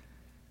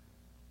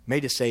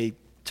may just say,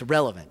 it's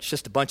irrelevant. It's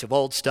just a bunch of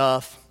old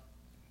stuff.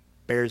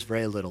 Bears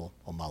very little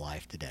on my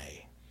life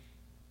today.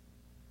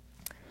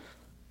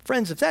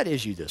 Friends, if that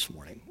is you this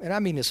morning, and I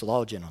mean this with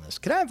all gentleness,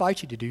 could I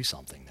invite you to do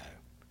something, though?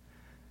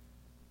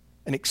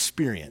 An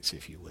experience,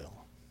 if you will.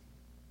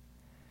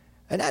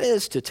 And that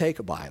is to take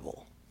a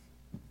Bible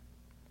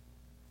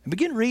and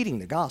begin reading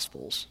the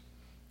Gospels.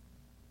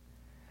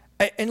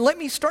 And let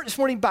me start this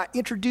morning by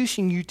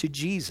introducing you to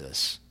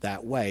Jesus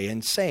that way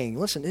and saying,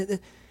 listen,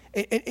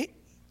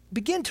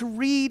 begin to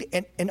read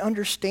and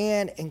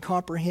understand and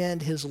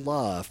comprehend His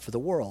love for the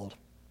world.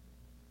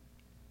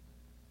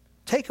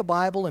 Take a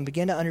Bible and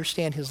begin to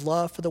understand His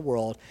love for the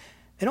world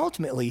and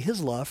ultimately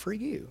His love for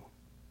you.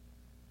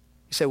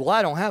 You say, well,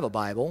 I don't have a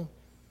Bible.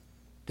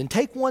 Then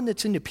take one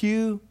that's in the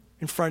pew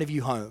in front of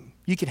you home.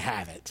 You can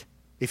have it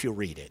if you'll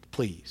read it,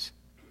 please.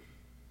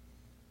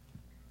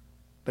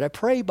 But I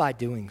pray by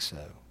doing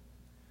so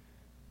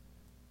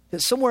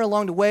that somewhere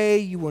along the way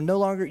you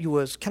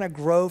will kind of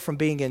grow from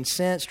being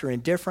incensed or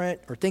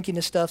indifferent or thinking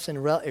this stuff's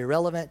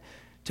irrelevant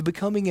to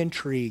becoming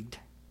intrigued,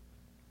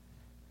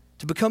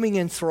 to becoming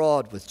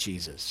enthralled with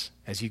Jesus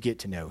as you get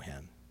to know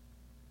Him.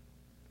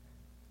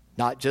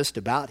 Not just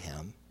about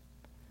Him,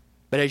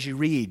 but as you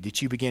read,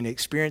 that you begin to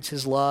experience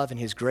His love and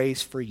His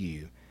grace for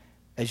you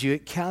as you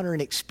encounter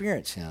and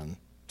experience Him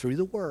through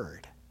the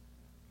Word.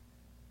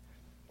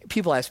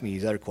 People ask me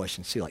these other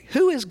questions too, like,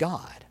 who is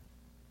God?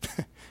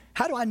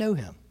 How do I know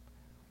Him?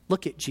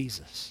 Look at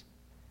Jesus.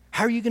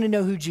 How are you going to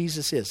know who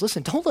Jesus is?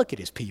 Listen, don't look at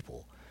His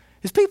people.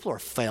 His people are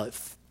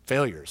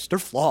failures. They're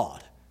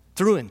flawed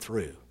through and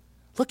through.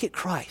 Look at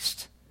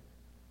Christ.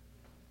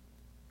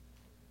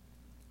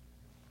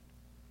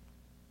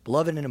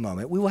 Beloved, in a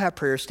moment, we will have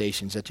prayer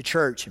stations at the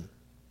church. And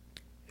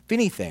if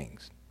anything,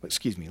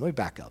 let me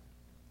back up.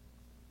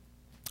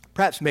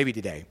 Perhaps maybe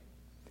today,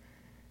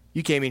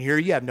 you came in here,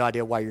 you have no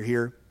idea why you're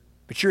here,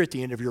 but you're at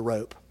the end of your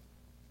rope.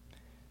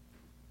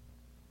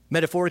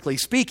 Metaphorically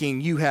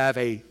speaking, you have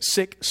a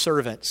sick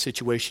servant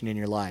situation in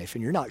your life,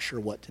 and you're not sure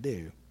what to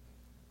do.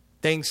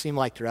 Things seem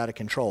like they're out of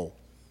control.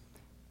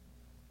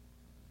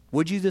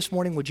 Would you this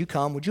morning, would you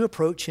come? Would you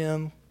approach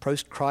Him,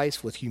 approach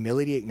Christ with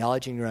humility,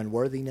 acknowledging your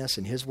unworthiness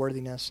and His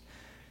worthiness?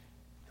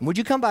 And would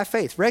you come by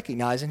faith,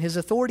 recognizing His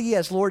authority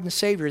as Lord and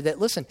Savior, that,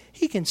 listen,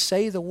 He can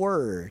say the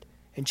word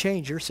and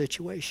change your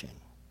situation?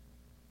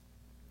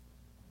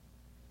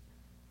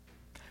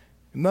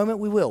 In a moment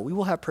we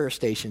will have prayer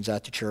stations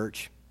at the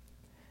church.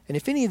 And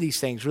if any of these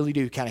things really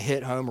do kind of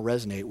hit home or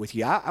resonate with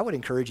you, I would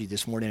encourage you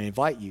this morning and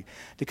invite you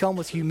to come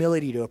with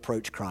humility to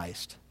approach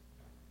Christ.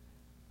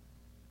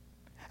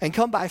 And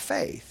come by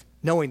faith,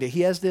 knowing that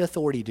He has the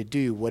authority to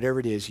do whatever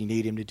it is you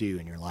need Him to do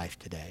in your life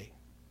today.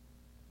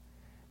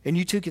 And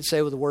you too can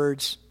say with the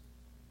words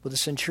with the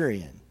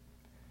centurion,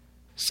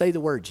 say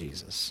the word,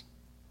 Jesus.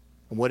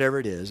 And whatever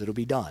it is, it'll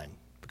be done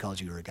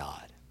because you are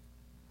God.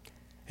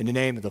 In the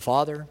name of the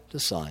Father, the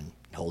Son,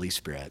 and Holy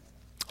Spirit.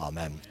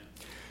 Amen.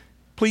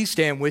 Please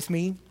stand with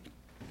me.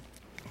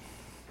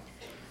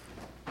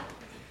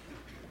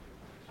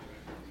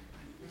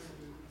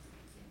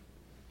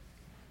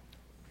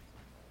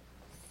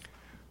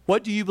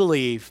 What do you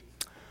believe?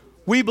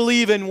 We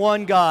believe in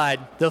one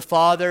God, the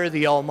Father,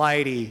 the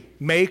Almighty,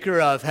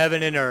 maker of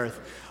heaven and earth,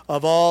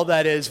 of all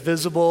that is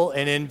visible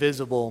and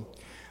invisible.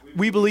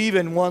 We believe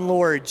in one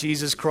Lord,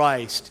 Jesus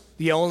Christ,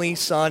 the only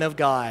Son of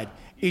God,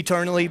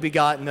 eternally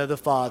begotten of the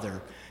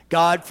Father,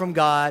 God from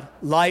God,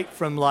 light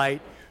from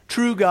light,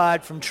 true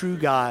God from true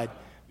God,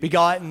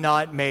 begotten,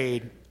 not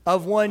made,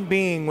 of one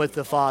being with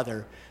the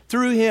Father.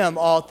 Through him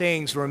all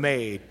things were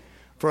made.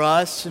 For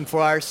us and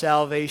for our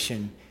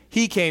salvation,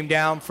 he came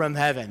down from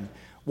heaven,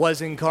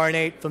 was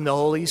incarnate from the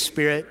Holy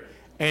Spirit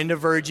and the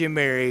Virgin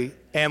Mary,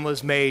 and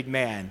was made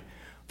man.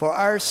 For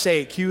our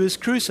sake he was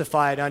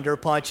crucified under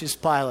Pontius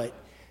Pilate.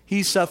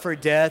 He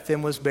suffered death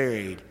and was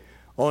buried.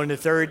 On the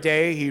third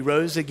day he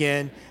rose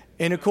again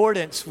in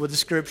accordance with the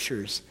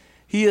Scriptures.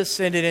 He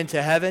ascended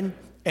into heaven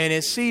and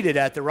is seated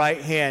at the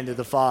right hand of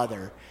the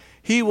Father.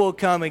 He will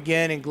come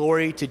again in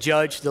glory to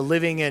judge the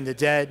living and the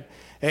dead,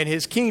 and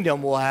his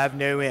kingdom will have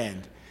no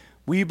end.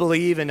 We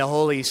believe in the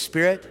Holy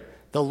Spirit,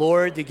 the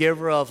Lord, the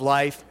giver of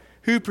life,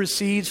 who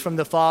proceeds from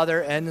the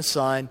Father and the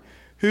Son,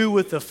 who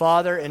with the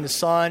Father and the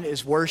Son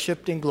is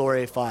worshiped and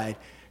glorified,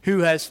 who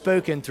has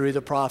spoken through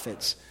the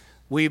prophets.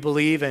 We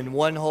believe in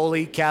one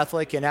holy,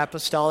 Catholic, and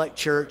apostolic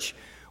church.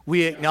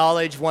 We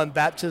acknowledge one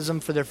baptism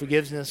for the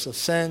forgiveness of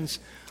sins.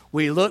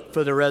 We look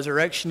for the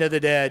resurrection of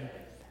the dead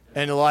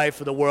and the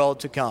life of the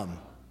world to come.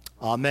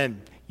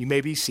 Amen. You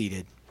may be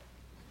seated.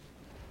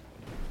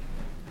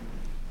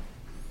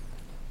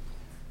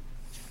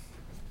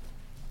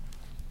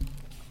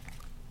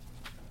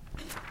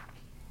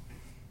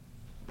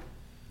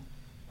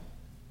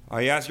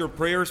 I ask your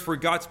prayers for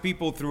God's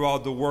people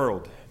throughout the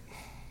world.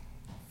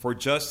 For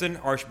Justin,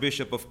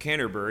 Archbishop of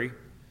Canterbury,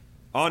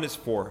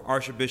 Onesphore,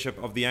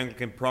 Archbishop of the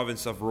Anglican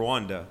Province of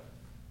Rwanda,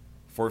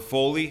 for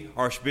Foley,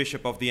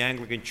 Archbishop of the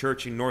Anglican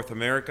Church in North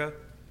America,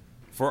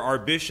 for our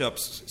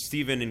bishops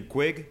Stephen and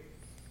Quigg,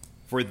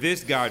 for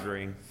this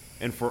gathering,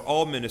 and for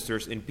all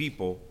ministers and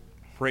people,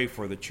 pray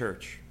for the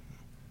church.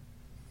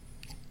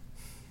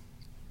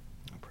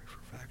 I pray for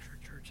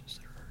fractured churches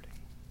that are hurting.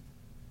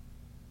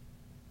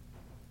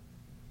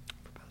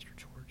 For Pastor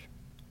George.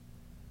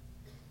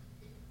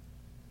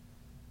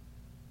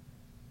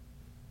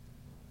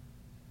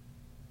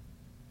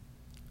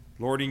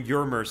 Lord, in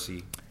your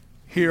mercy,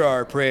 hear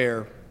our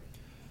prayer.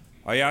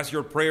 I ask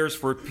your prayers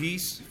for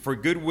peace, for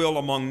goodwill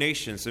among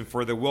nations, and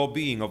for the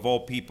well-being of all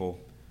people.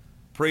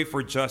 Pray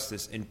for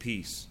justice and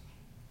peace.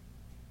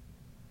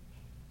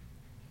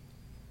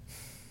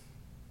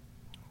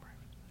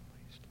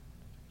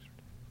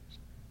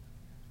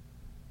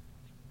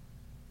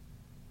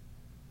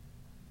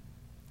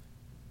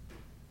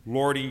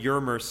 Lord, in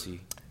your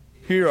mercy,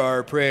 hear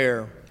our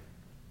prayer.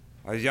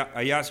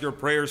 I ask your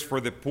prayers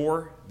for the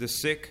poor, the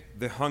sick,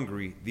 the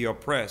hungry, the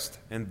oppressed,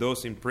 and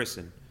those in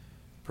prison.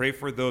 Pray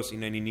for those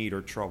in any need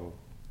or trouble.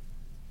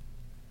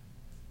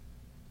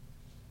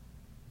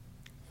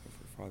 Pray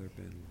for Father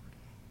Ben,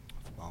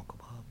 Lord. For Uncle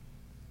Bob.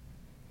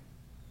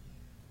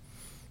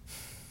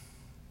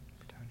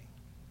 For Tony.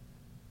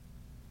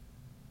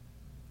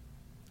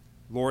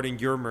 Lord, in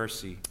your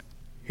mercy,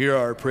 hear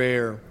our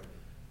prayer.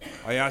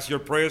 I ask your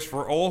prayers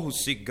for all who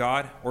seek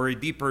God or a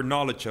deeper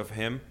knowledge of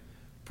him.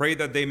 Pray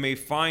that they may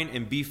find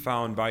and be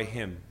found by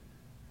him.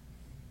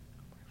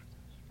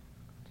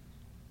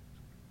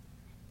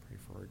 Pray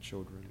for our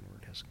children,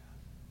 Lord. Yes, God.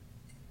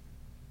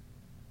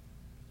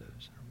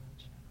 Those are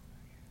most.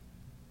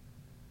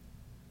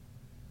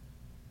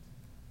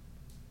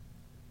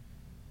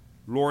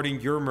 Lord, in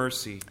your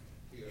mercy,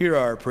 hear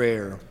our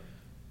prayer.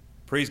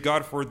 Praise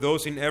God for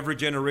those in every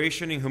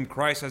generation in whom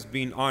Christ has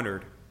been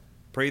honored.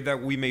 Pray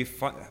that we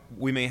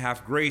may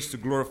have grace to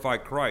glorify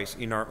Christ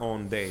in our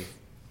own day.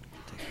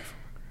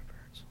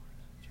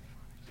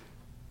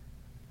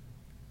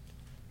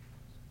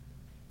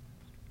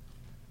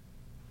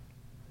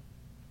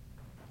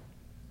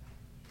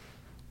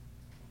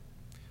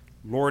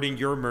 Lord, in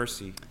your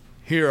mercy,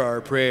 hear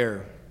our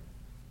prayer.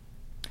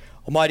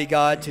 Almighty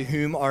God, to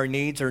whom our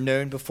needs are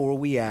known before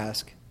we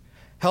ask,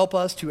 help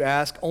us to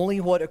ask only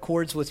what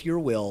accords with your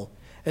will,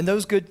 and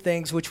those good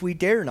things which we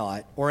dare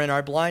not, or in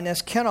our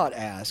blindness cannot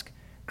ask,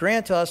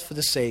 grant us for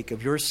the sake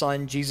of your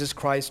Son, Jesus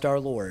Christ our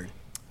Lord.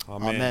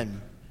 Amen.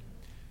 Amen.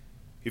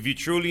 If you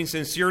truly and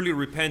sincerely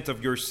repent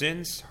of your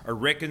sins, are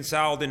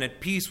reconciled and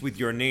at peace with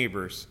your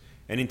neighbors,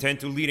 and intend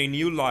to lead a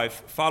new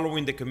life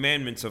following the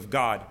commandments of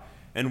God,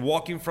 and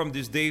walking from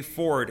this day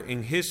forward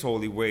in his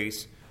holy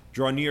ways,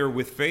 draw near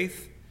with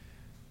faith,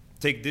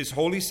 take this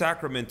holy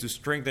sacrament to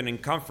strengthen and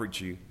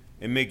comfort you,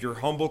 and make your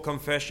humble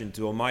confession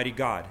to Almighty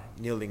God,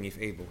 kneeling if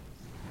able.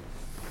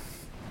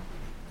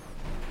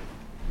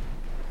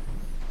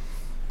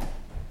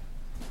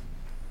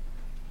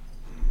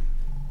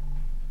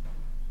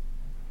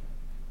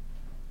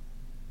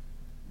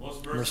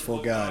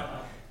 Merciful God,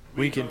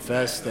 we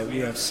confess that we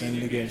have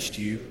sinned against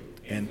you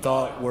in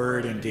thought,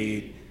 word, and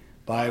deed,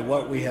 by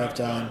what we have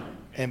done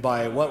and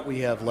by what we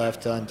have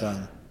left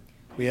undone.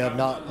 We have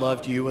not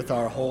loved you with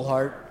our whole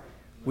heart.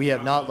 We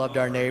have not loved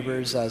our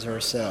neighbors as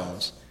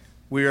ourselves.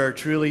 We are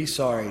truly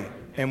sorry,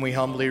 and we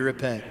humbly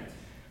repent.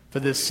 For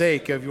the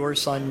sake of your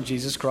Son,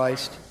 Jesus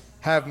Christ,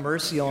 have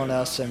mercy on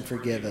us and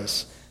forgive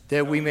us,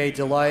 that we may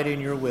delight in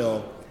your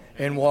will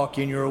and walk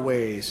in your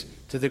ways,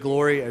 to the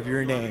glory of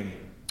your name.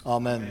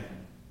 Amen.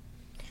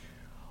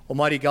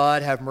 Almighty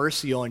God, have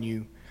mercy on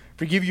you.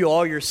 Forgive you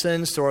all your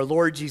sins through our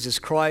Lord Jesus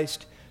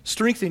Christ.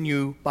 Strengthen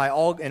you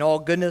in all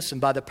goodness,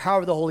 and by the power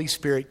of the Holy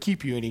Spirit,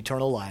 keep you in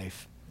eternal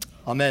life.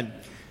 Amen.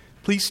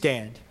 Please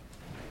stand.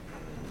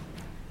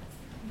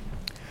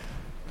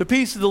 The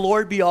peace of the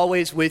Lord be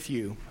always with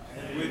you.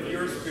 And with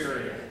your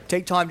spirit.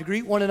 Take time to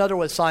greet one another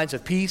with signs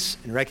of peace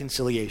and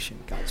reconciliation.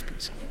 God's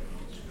peace.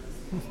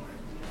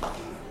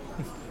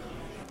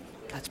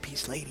 God's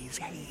peace, ladies.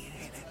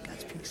 Hey,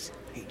 God's peace.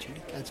 Hey,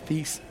 Judy, God's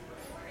peace.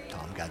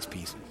 Tom, God's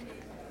peace.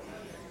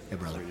 Hey,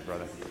 brother. With you,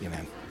 brother. Yeah,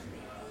 man.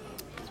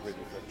 It's with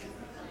you,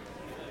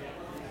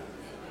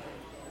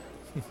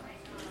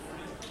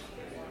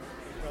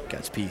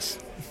 God's peace.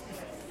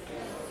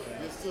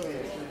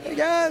 Hey,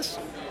 guys.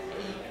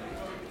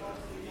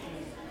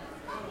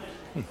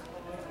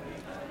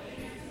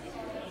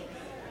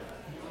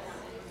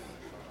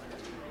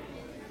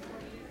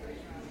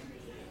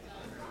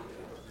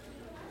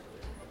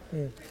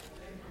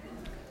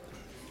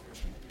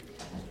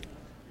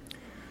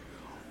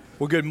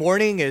 Well, good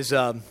morning. As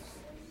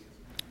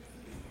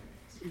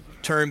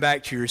turn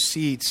back to your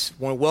seats,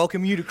 I want to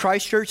welcome you to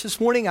Christ Church this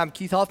morning. I'm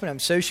Keith Hoffman. I'm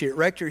Associate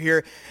Rector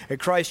here at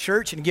Christ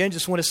Church. And again,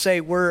 just want to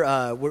say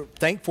we're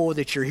thankful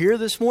that you're here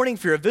this morning.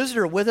 If you're a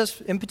visitor with us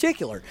in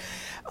particular,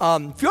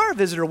 if you are a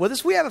visitor with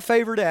us, we have a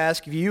favor to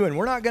ask of you, and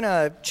we're not going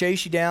to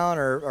chase you down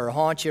or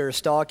haunt you or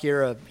stalk you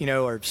or,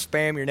 or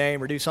spam your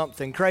name or do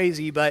something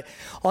crazy. But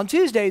on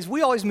Tuesdays,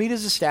 we always meet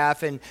as a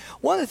staff, and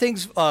one of the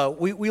things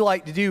we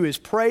like to do is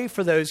pray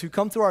for those who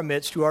come through our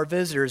midst, to our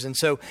visitors. And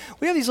so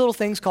we have these little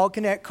things called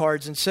Connect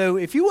cards. And so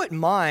if you wouldn't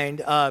mind,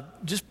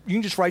 you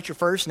can just write your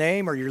first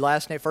name or your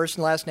last name, first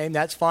and last name.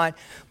 That's fine.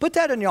 Put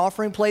that on the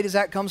offering plate as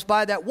that comes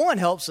by. That one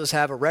helps us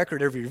have a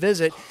record of your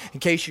visit in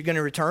case you're going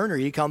to return or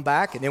you come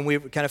back, and then we're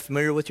kind of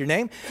familiar with your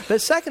name.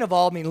 But second of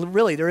all, I mean,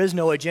 really, there is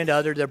no agenda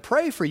other than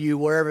pray for you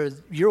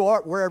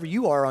wherever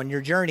you are on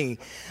your journey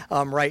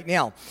right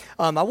now.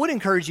 I would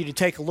encourage you to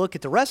take a look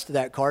at the rest of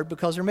that card,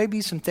 because there may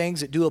be some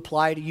things that do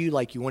apply to you,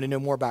 like you want to know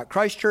more about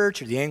Christ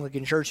Church or the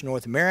Anglican Church in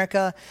North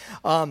America,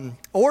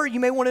 or you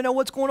may want to know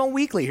what's going on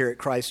weekly here at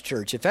Christ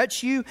Church. If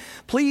that's you,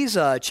 please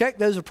check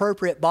those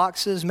appropriate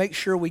boxes. Make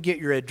sure we get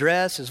your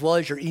address as well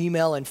as your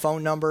email and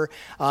phone number.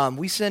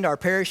 We send our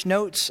parish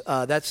notes.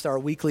 That's our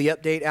weekly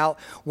update out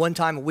one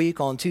time a week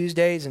on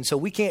Tuesdays, and so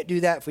we can't do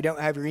that if we don't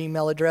have your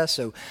email address,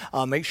 so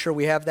make sure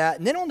we have that.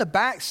 And then on the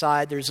back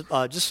side, there's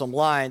just some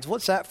lines.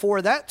 What's that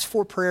for? That's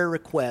for prayer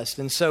requests.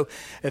 And so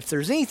if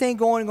there's anything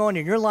going on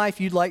in your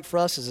life you'd like for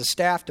us as a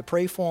staff to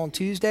pray for on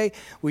Tuesday,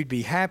 we'd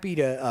be happy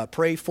to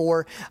pray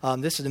for.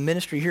 This is a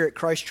ministry here at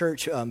Christ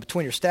Church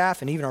between your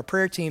staff and even our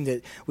prayer team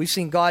that we've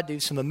seen God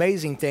do some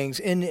amazing things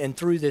in and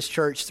through this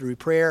church through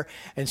prayer.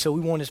 And so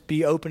we want to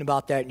be open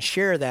about that and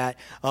share that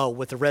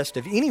with the rest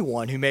of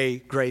anyone who may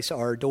grace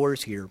our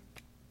doors here.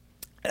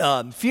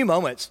 A few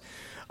moments,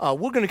 we're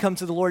going to come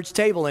to the Lord's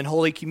table in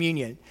Holy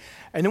Communion.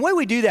 And the way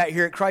we do that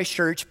here at Christ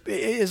Church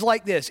is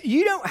like this.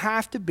 You don't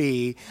have to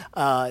be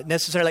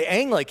necessarily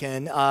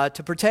Anglican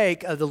to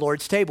partake of the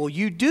Lord's table.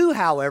 You do,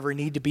 however,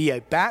 need to be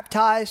a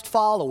baptized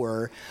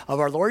follower of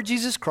our Lord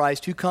Jesus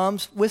Christ who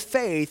comes with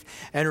faith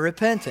and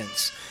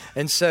repentance.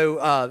 And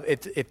so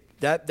if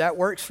that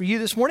works for you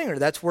this morning, or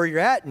that's where you're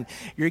at, and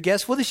you're a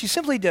guest with us, you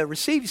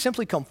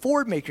simply come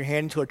forward, make your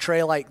hand into a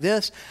tray like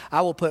this.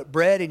 I will put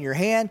bread in your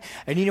hand,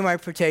 and you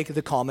might partake of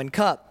the common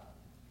cup.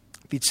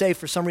 If you'd say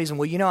for some reason,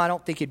 well, I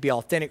don't think it'd be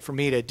authentic for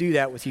me to do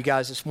that with you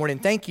guys this morning,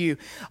 thank you.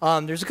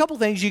 There's a couple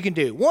things you can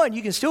do. One,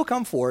 you can still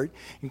come forward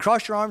and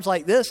cross your arms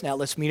like this. Now, it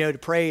lets me know to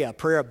pray a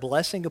prayer of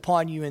blessing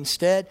upon you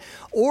instead.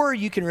 Or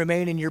you can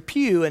remain in your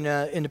pew, and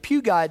in the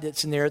pew guide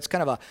that's in there, it's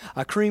kind of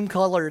a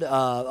cream-colored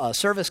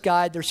service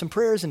guide. There's some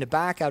prayers in the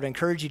back I would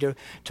encourage you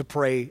to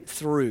pray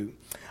through.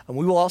 And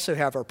we will also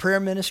have our prayer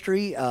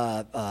ministry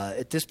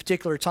at this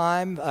particular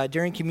time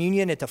during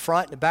communion at the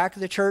front and the back of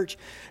the church,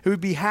 who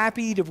would be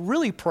happy to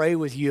really pray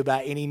with you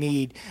about any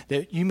need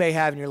that you may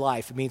have in your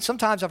life. I mean,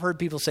 sometimes I've heard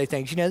people say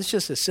things, it's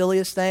just the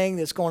silliest thing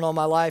that's going on in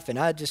my life, and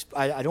I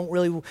don't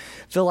really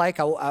feel like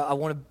I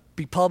want to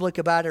be public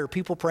about it or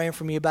people praying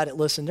for me about it.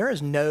 Listen, there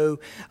is no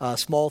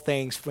small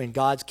things in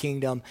God's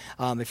kingdom.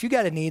 If you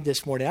got a need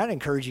this morning, I'd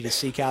encourage you to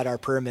seek out our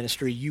prayer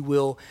ministry. You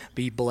will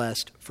be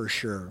blessed for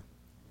sure.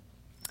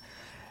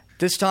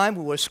 This time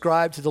we will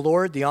ascribe to the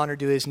Lord the honor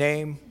due his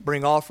name,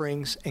 bring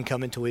offerings, and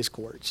come into his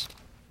courts.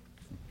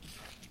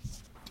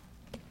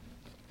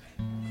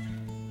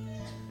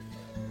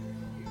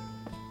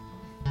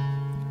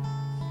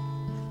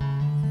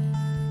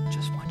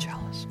 Just one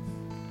chalice.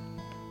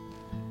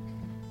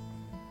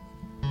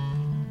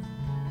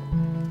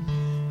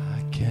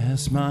 I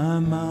cast my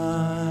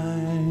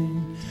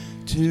mind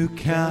to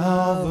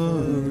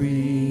Calvary,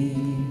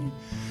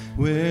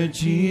 where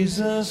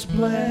Jesus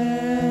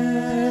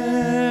bled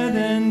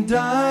and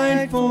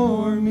died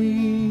for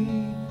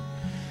me.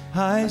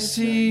 I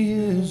see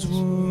his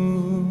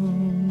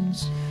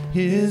wounds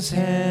His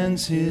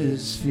hands,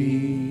 His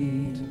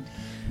feet,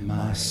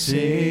 my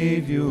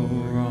Savior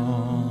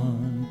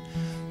on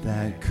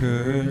that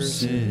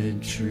cursed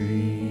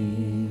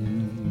tree.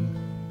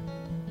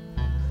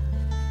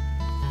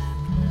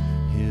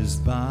 His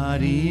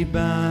body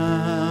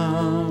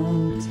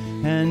bound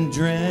and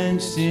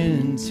drenched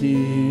in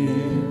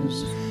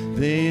tears,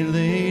 they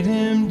laid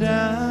Him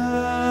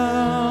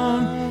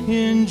down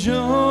in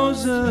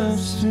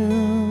Joseph's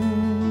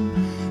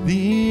tomb,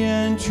 the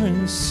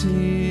entrance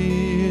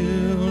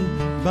sealed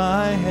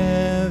by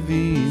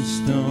heavy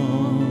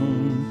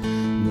stone,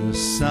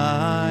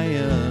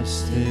 Messiah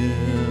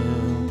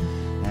still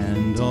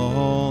and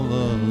all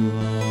alone.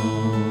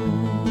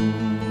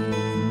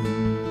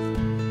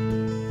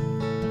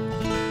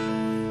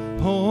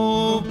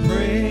 Oh,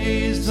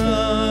 praise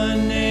the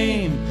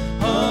name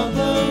of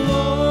the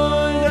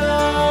Lord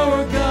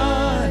our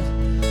God.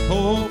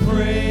 Oh,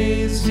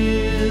 praise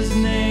His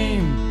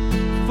name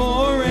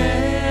forevermore.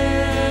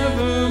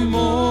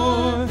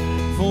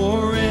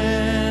 For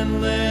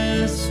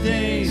endless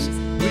days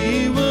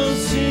we will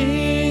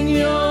sing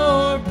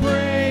your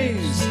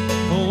praise.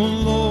 Oh,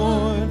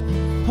 Lord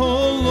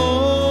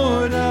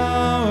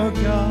our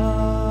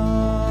God.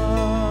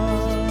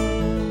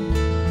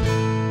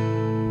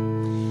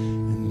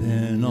 And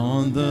then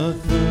on the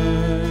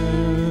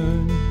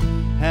third,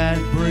 at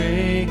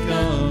break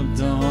of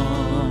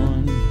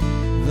dawn,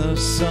 the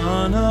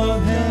Son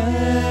of Heaven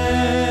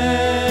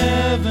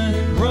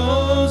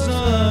rose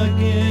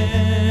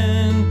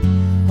again.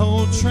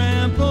 Oh,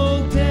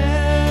 trample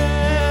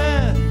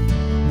death,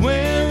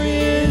 where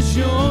is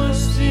your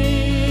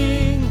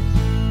sting?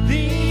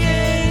 The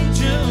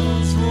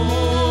angels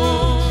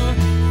roar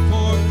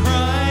for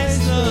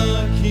Christ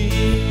the King.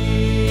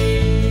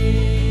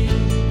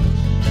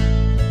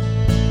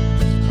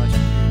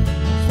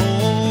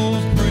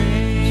 Oh,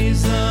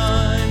 praise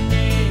the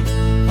name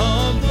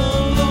of the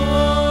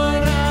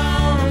Lord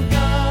our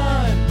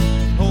God.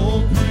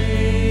 Oh,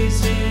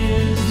 praise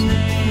His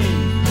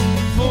name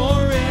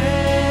forevermore.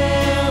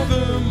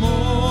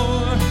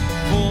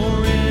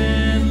 For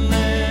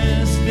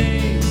endless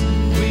days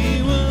we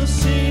will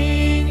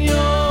sing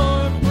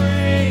your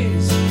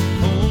praise.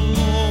 Oh,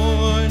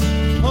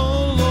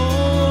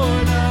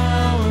 Lord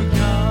our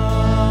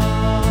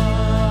God.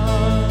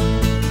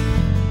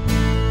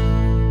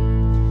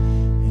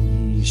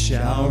 And He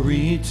shall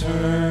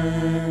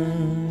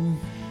return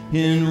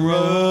in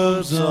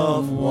robes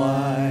of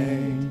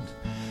white.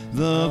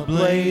 The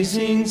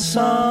blazing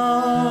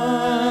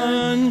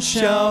sun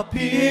shall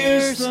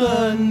pierce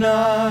the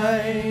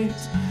night,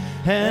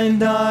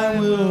 and I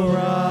will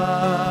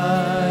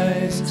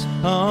rise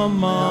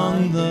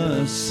among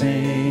the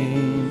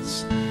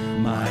saints,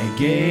 my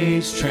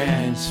gaze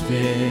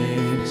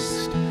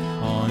transfixed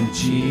on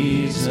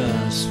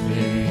Jesus'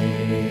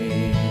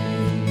 face.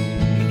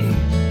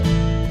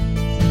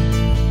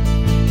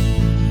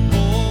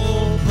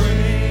 Oh,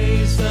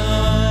 praise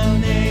the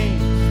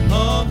name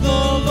of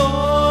the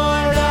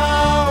Lord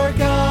our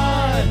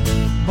God.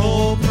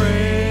 Oh,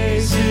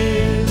 praise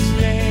His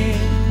name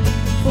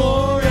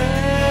forevermore.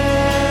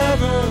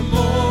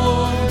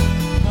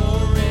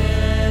 For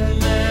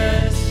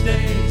endless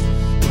days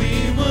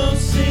we will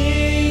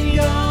sing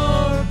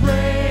your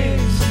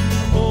praise.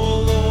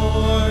 Oh,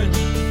 Lord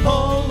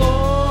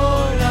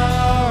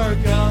our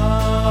God.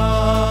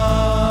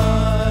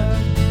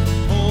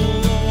 Oh,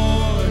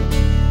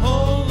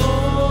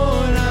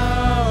 Lord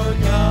our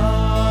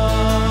God.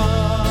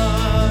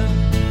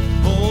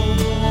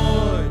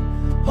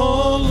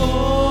 Oh,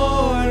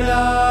 Lord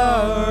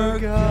our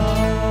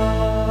God.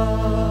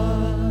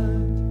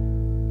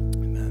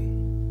 Amen.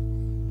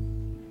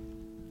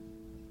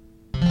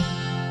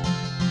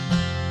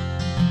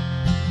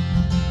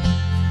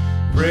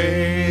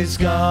 Praise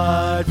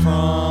God,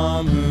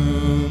 from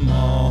whom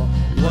all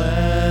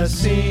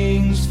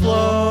blessings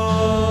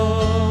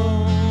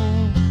flow.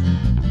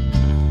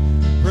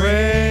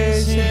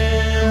 Praise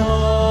Him,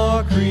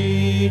 all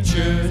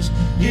creatures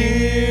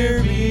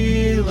here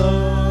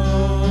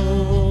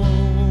below.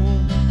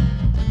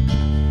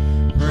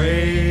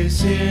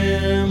 Praise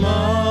Him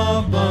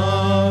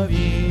above,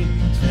 ye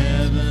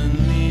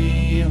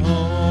heavenly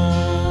hosts.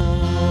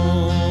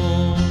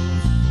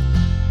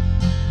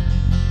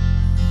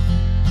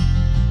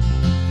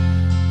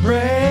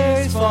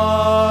 Praise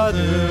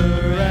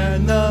Father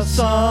and the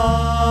Son.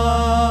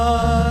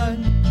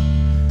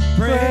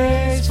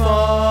 Praise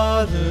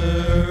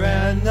Father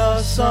and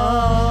the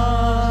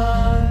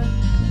Son.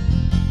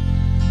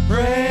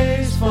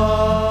 Praise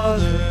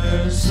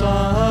Father,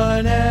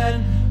 Son,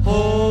 and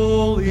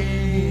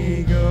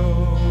Holy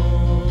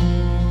Ghost.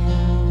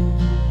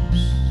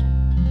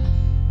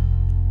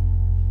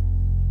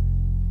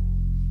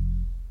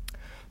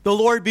 The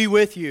Lord be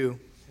with you.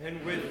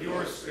 And with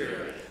your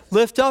spirit,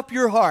 Lift up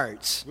your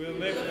hearts. we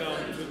lift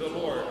them to the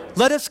Lord.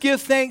 Let us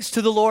give thanks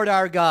to the Lord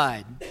our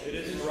God. It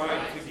is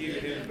right to give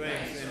Him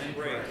thanks and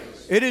praise.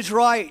 It is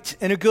right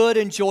and a good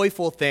and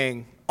joyful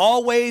thing,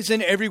 always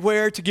and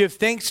everywhere, to give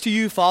thanks to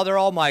you, Father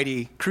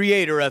Almighty,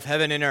 Creator of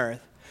heaven and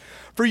earth.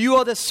 For you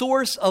are the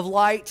source of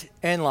light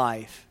and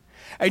life.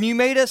 And you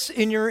made us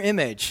in your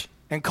image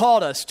and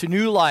called us to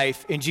new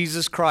life in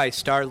Jesus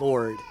Christ our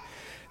Lord.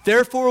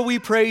 Therefore we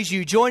praise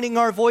you, joining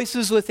our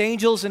voices with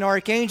angels and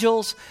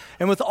archangels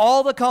and with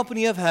all the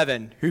company of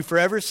heaven, who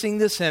forever sing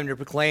this hymn to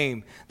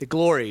proclaim the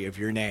glory of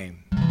your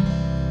name.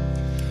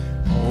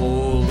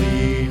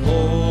 Holy,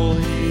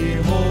 holy,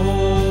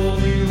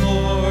 holy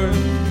Lord,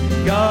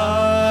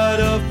 God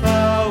of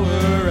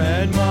power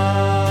and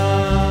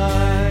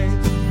might.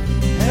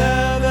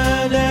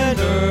 Heaven and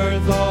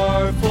earth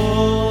are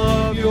full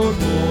of your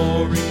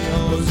glory.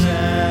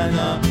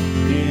 Hosanna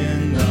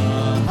in the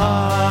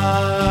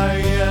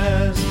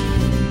highest.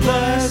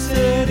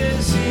 Blessed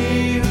is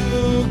he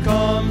who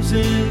comes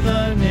in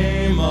the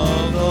name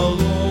of the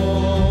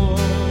Lord.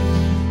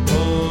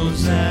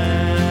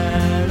 Hosanna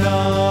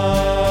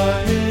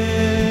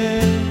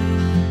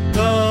in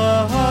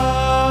the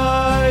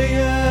highest.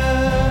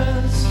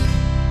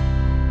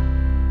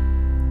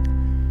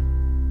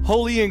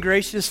 Holy and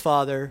gracious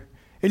Father,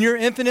 in your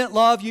infinite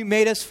love you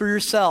made us for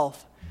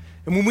yourself.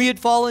 And when we had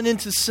fallen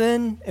into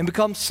sin and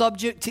become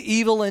subject to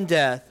evil and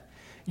death,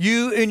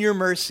 you in your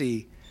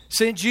mercy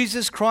sent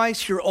Jesus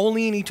Christ, your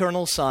only and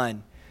eternal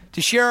Son,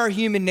 to share our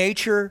human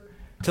nature,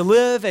 to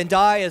live and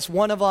die as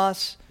one of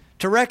us,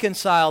 to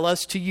reconcile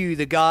us to you,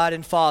 the God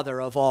and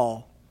Father of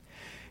all.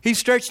 He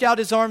stretched out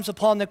his arms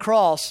upon the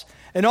cross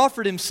and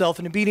offered himself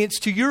in obedience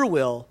to your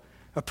will,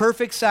 a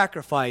perfect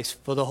sacrifice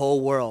for the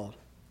whole world.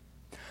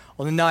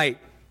 On the night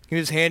he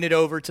was handed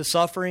over to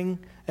suffering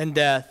and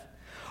death,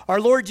 our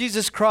Lord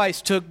Jesus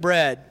Christ took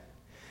bread,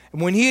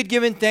 and when he had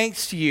given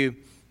thanks to you,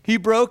 he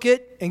broke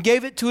it and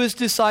gave it to his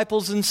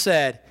disciples and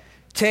said,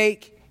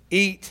 "Take,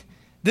 eat.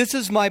 This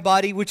is my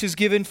body which is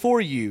given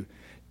for you.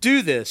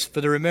 Do this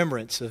for the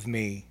remembrance of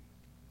me."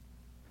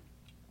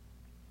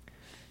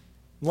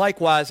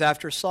 Likewise,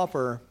 after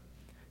supper,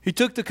 he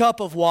took the cup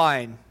of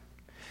wine,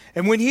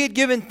 and when he had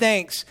given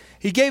thanks,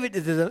 he gave it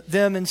to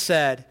them and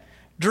said,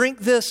 "Drink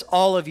this,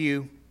 all of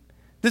you.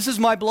 This is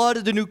my blood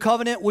of the new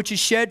covenant, which is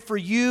shed for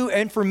you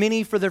and for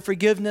many for the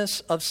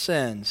forgiveness of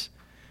sins.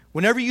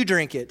 Whenever you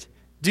drink it,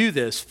 do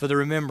this for the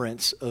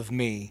remembrance of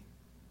me."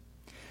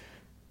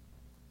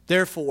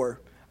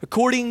 Therefore,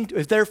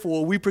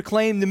 we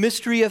proclaim the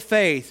mystery of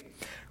faith.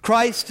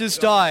 Christ has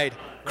died.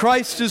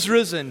 Christ is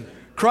risen.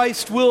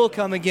 Christ will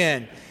come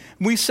again.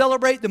 We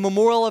celebrate the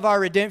memorial of our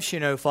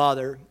redemption, O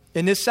Father,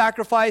 in this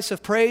sacrifice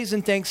of praise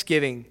and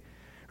thanksgiving.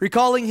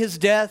 Recalling his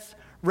death,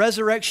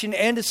 resurrection,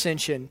 and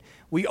ascension,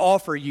 we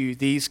offer you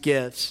these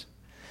gifts.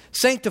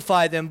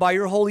 Sanctify them by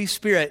your Holy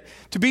Spirit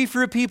to be for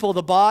your people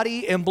the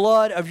body and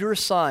blood of your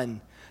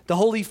Son, the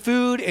holy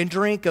food and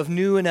drink of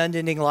new and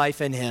unending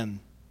life in him.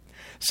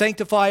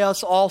 Sanctify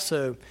us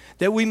also,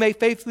 that we may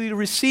faithfully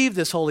receive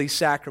this holy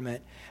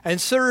sacrament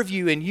and serve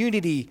you in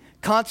unity,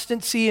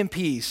 constancy, and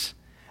peace.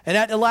 And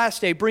at the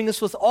last day, bring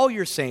us with all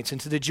your saints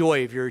into the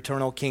joy of your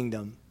eternal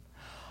kingdom.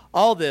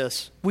 All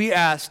this we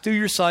ask through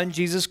your Son,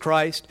 Jesus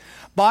Christ,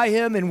 by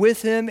him and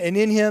with him and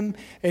in him,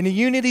 in the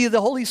unity of the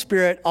Holy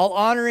Spirit. All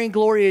honor and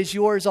glory is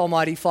yours,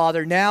 Almighty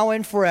Father, now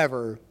and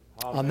forever.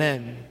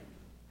 Amen.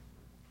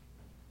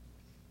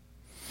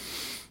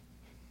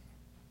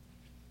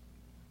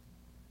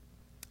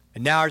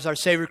 And now, as our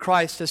Savior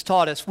Christ has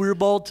taught us, we're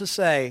bold to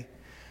say,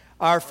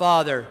 "Our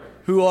Father,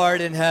 who art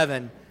in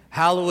heaven,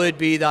 hallowed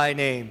be thy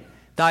name.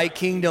 Thy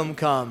kingdom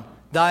come,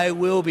 thy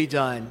will be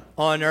done,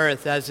 on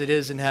earth as it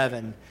is in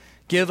heaven.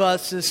 Give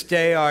us this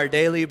day our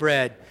daily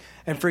bread,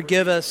 and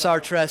forgive us our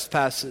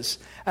trespasses,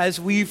 as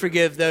we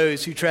forgive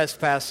those who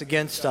trespass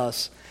against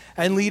us.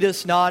 And lead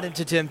us not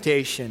into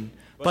temptation,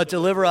 but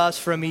deliver us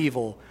from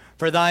evil.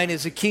 For thine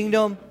is the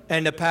kingdom,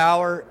 and the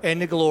power,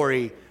 and the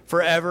glory,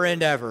 forever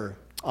and ever.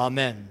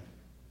 Amen."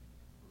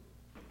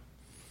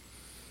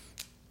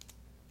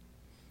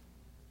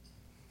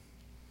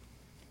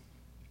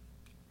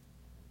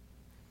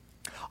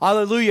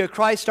 Alleluia,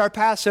 Christ our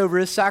Passover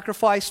is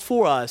sacrificed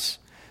for us.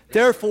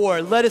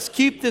 Therefore, let us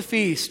keep the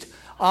feast.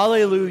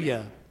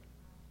 Alleluia.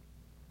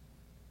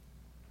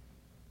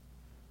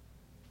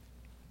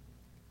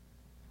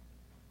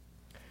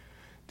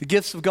 The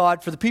gifts of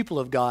God for the people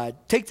of God.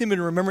 Take them in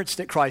remembrance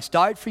that Christ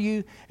died for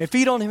you, and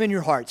feed on him in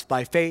your hearts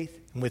by faith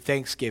and with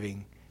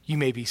thanksgiving. You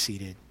may be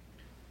seated.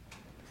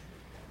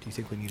 Do you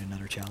think we need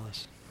another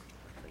chalice?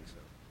 I think so.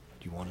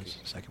 Do you want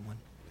a second one?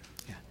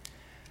 Yeah.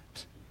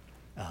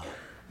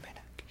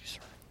 Amanda, could you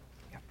serve?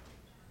 Yeah.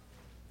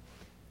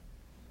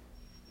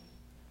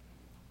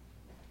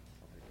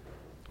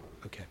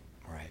 Okay,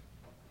 all right.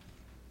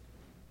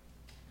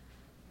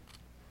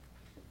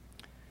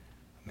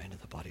 Amanda,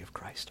 the body of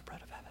Christ, the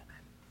bread of heaven.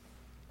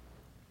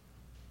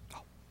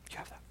 Oh, you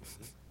have that.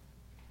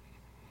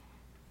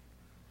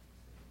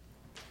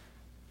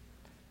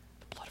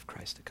 The blood of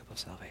Christ, the cup of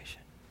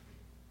salvation.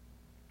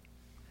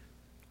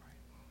 All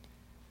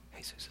right.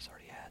 Jesus has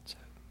already had, so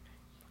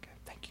okay.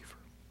 Thank you for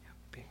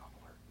being on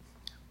alert.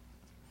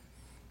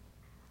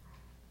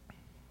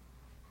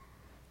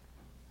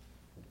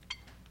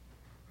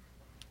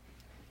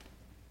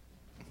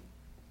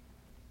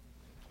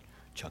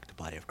 Chuck, the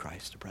body of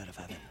Christ, the bread of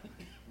heaven.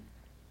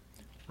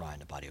 Ryan,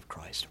 the body of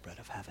Christ, the bread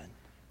of heaven.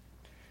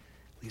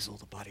 Liesl,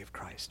 the body of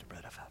Christ, the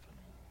bread of heaven.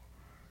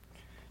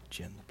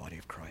 Jim, the body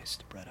of Christ,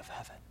 the bread of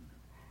heaven.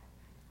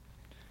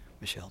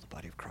 Michelle, the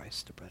body of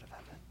Christ, the bread of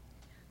heaven.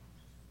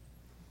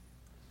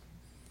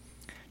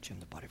 Jim,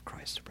 the body of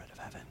Christ, the bread of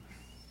heaven.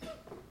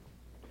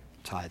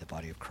 Ty, the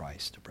body of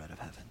Christ, the bread of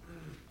heaven.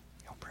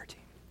 Your prayer team.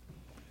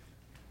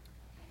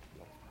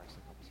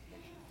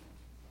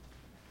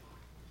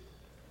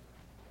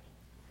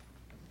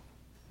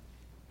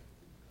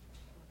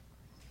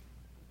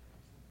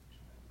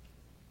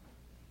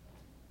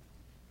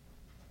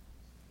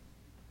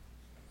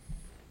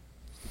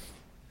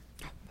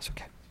 That's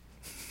okay.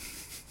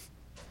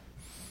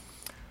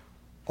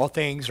 All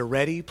things are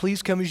ready.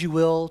 Please come as you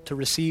will to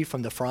receive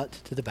from the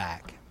front to the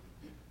back.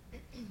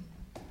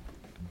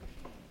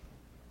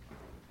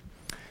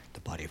 The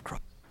body of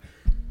Christ.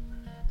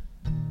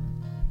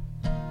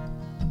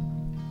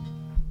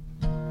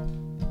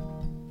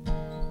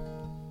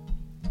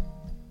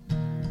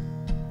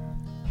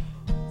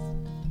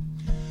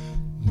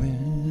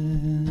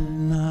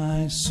 When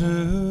I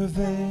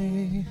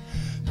survey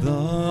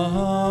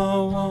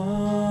the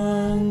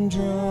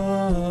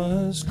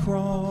wondrous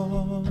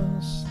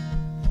cross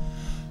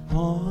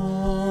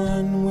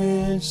on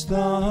which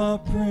the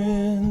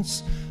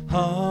Prince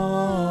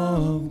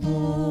of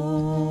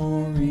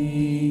Glory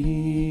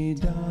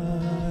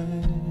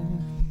died,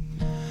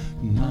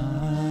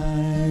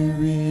 my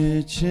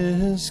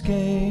richest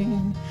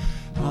gain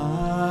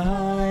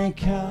I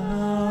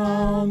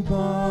count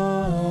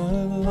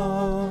but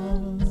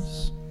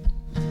loss,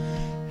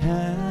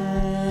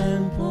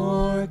 and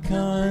pour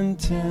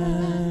content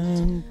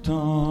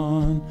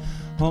on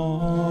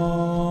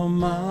all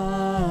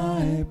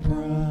my pride.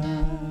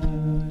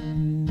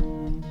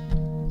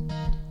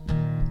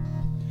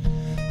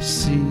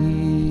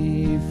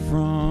 See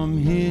from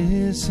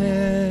his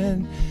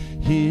head,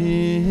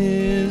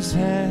 his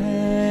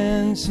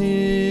hands,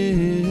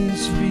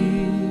 his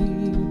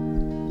feet,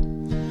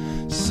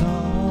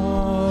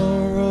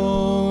 sorrow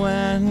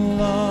and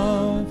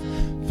love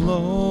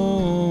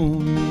flow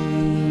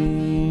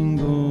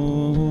mingled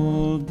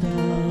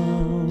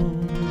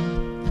down.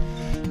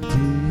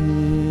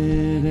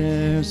 Did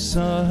e'er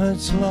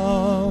such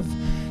love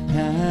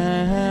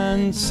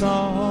and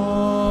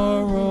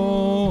sorrow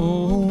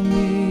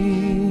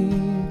meet,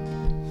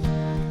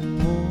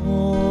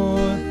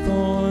 or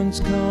thorns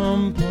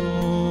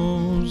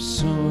compose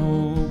so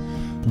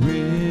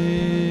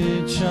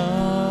rich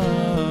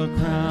a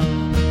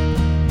crown?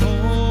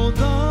 Oh,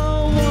 the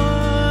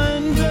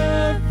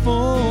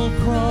wonderful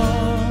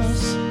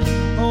cross!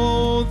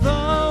 Oh,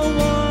 the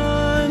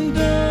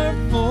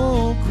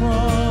wonderful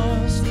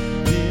cross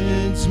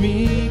bids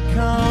me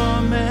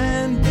come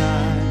and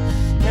die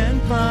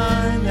and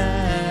find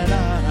that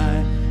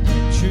I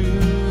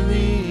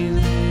truly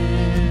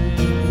live.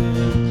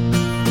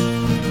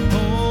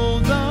 Oh,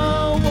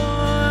 the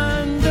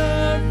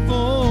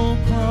wonderful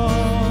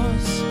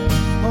cross!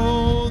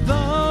 Oh,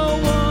 the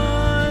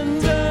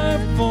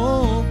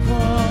wonderful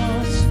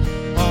cross!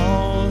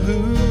 All who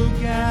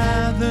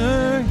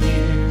gather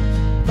here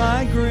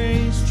by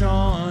grace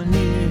draw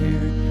near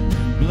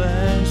and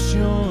bless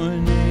your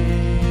name.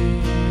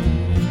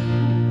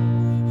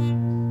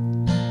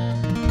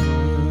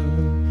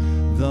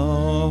 The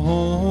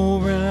whole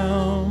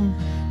realm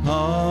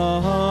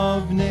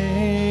of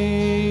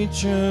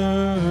nature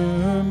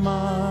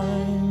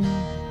mine,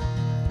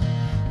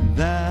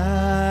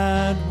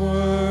 that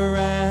were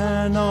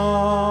an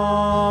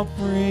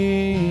offering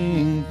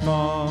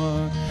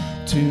far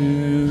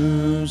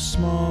too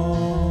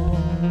small.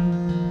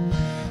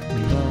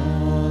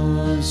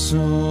 Love so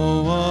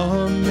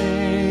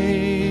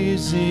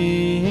amazing,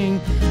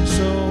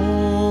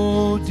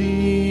 so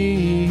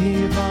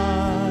divine,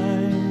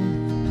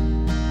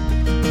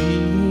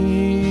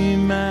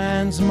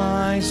 demands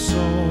my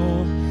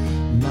soul,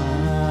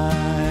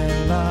 my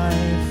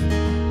life,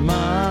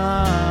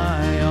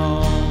 my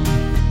all.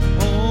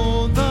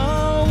 Oh, the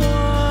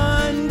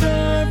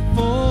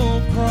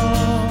wonderful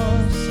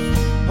cross!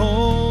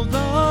 Oh,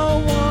 the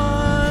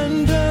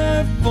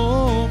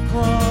wonderful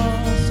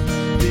cross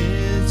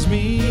bids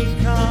me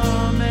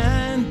come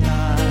and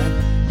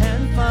die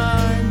and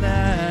find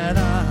that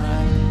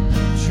I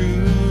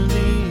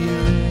truly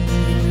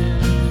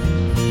live.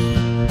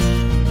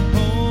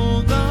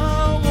 Oh, the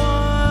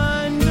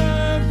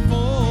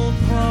wonderful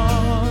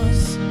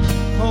cross!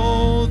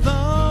 Oh, the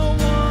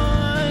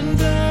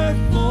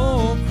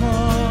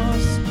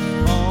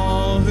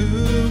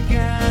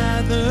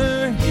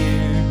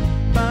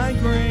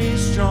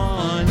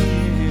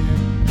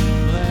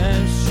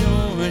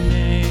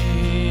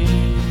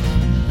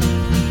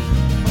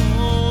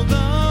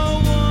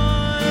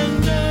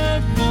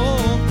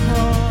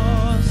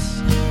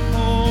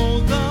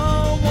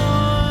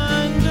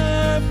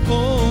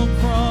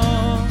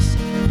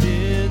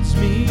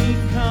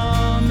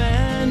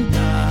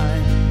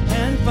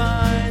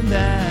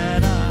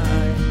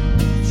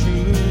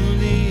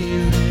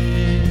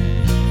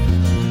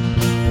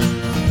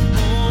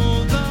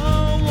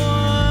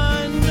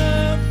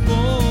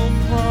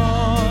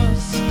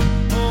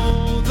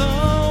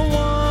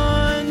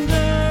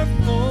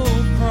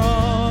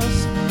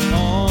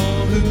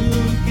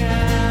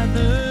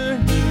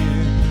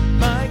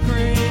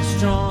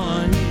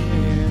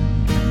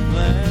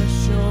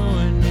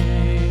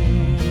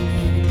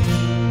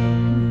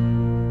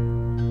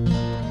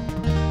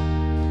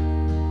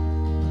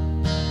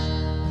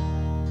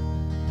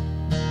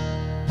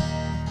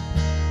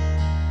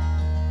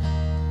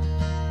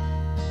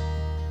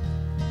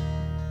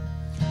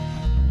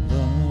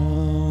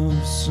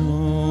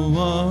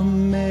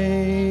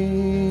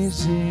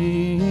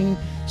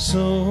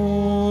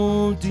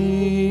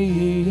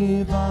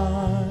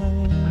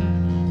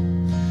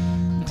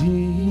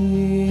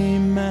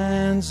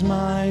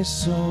my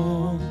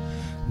soul,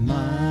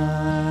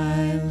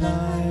 my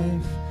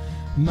life,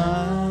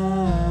 my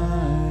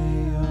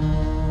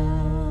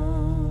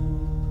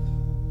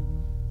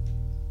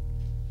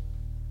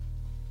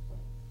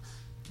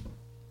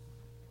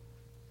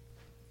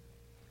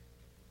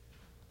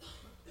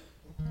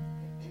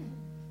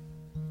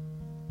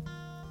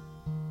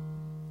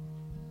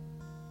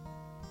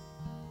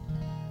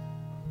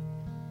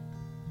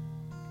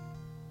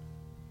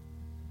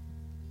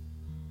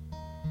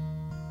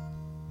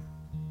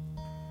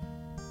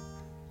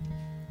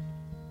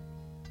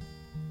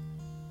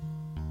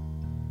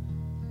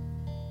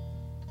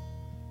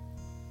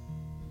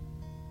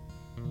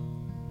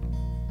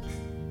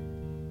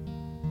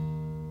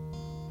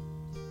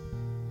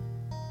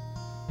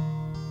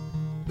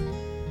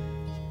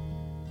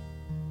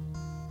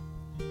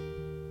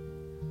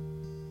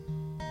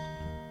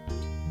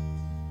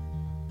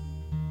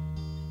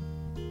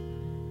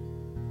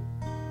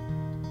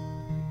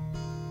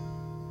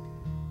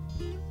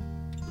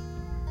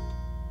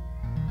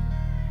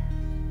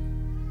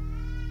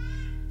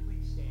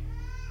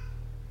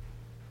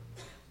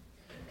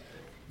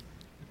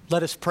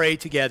Let us pray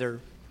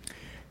together.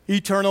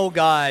 Eternal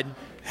God,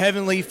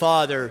 Heavenly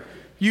Father,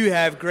 you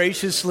have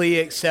graciously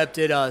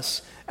accepted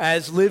us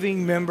as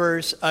living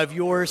members of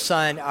your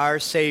Son, our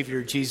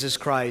Savior, Jesus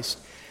Christ.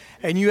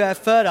 And you have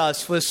fed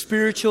us with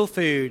spiritual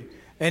food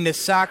and the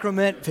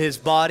sacrament of his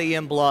body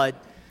and blood.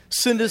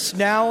 Send us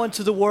now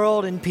into the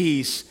world in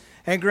peace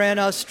and grant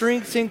us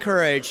strength and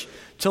courage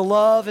to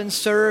love and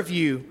serve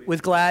you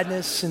with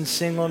gladness and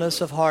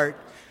singleness of heart.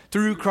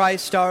 Through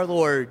Christ our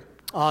Lord.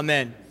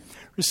 Amen.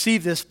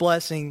 Receive this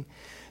blessing.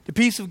 The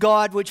peace of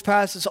God, which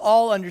passes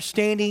all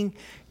understanding,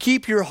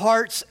 keep your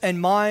hearts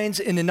and minds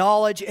in the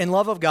knowledge and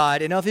love of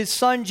God and of his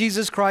Son,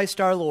 Jesus Christ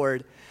our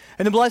Lord.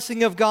 And the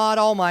blessing of God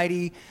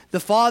Almighty, the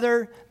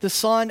Father, the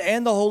Son,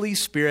 and the Holy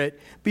Spirit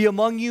be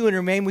among you and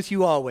remain with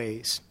you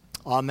always.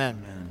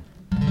 Amen.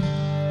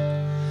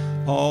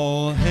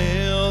 All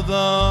hail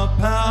the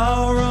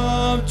power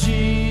of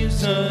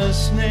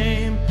Jesus'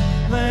 name.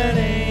 Let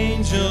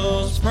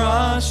angels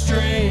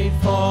prostrate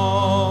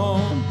fall.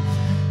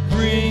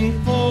 Bring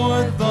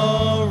forth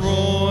the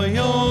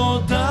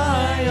royal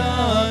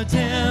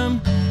diadem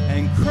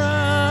and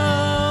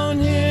crown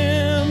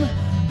him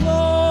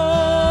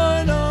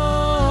Lord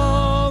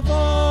of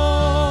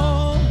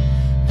all.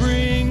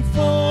 Bring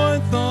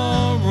forth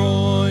the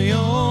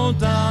royal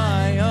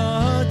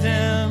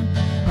diadem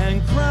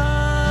and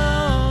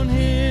crown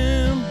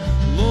him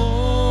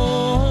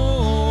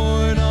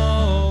Lord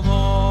of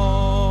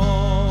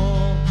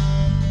all.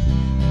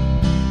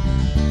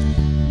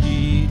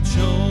 Ye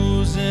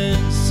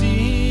chosen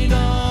seed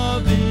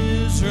of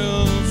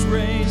Israel's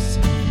race,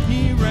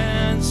 he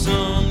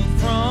ransomed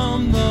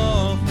from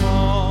the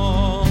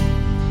fall.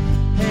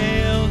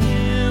 Hail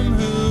him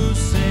who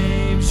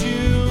saves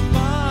you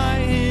by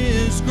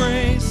his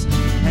grace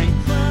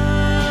and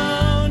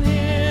crown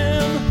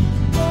him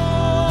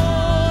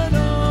Lord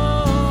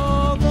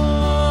of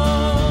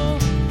all.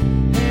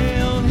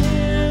 Hail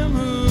him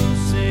who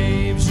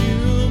saves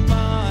you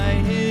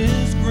by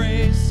his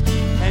grace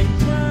and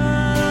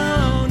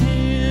crown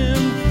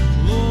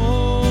him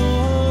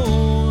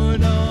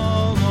Lord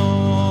of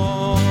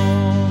all.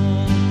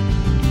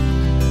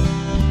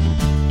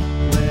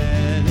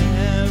 Let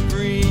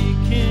every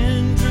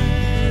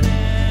kindred,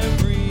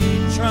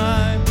 every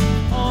tribe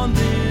on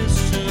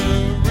this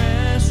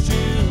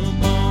terrestrial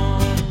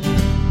bond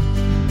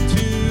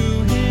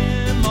to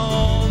him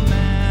all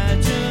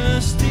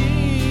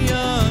majesty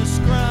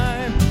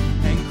ascribe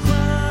and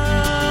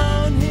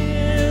crown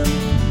him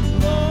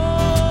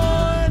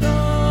Lord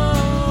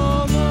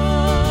of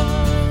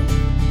all.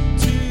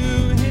 To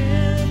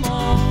him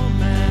all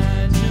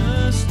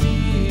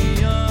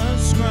majesty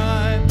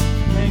ascribe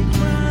and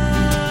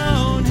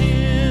crown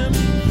him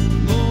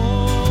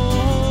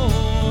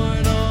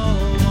Lord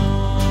of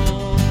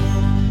all.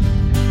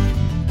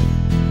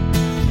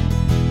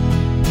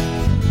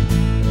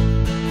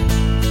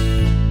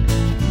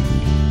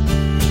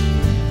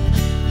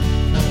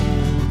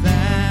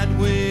 That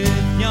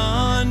with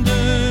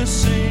yonder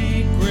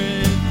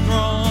sacred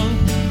throng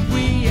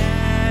we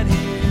at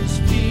his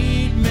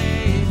feet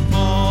may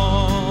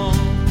fall.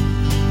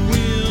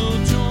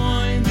 We'll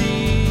join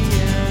the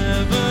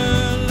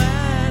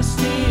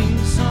everlasting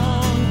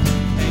song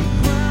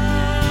and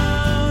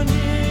crown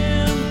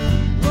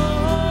him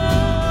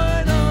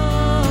Lord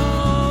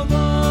of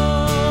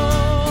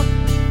all.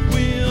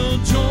 We'll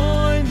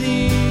join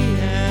the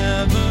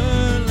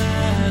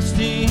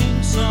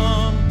everlasting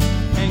song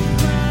and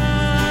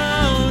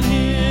crown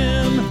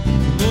him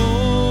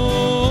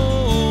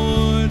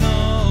Lord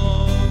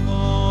of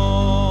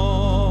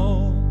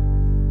all.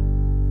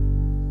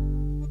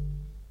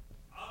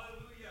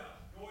 Hallelujah.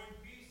 Go in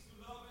peace to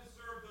love and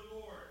serve the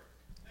Lord.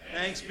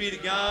 Thanks be to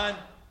God.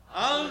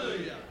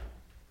 Hallelujah.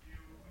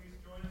 Please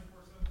join us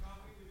for some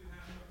coffee. We do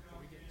have some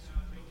coffee in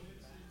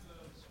donations in the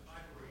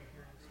library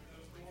here through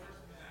those doors in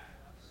the back.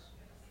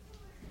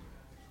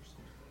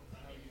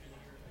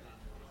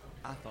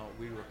 I thought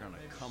we were going to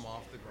come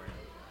off the ground.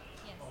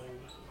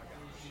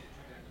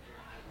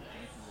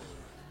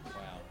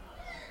 Wow.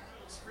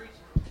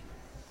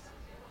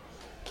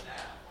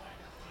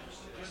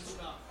 Good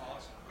stuff.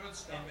 Awesome. Good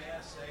stuff. And may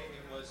I say,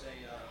 it was an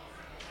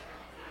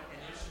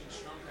interesting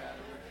strum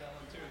pattern we fell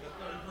into the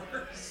third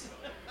verse.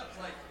 I was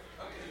like,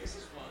 okay, this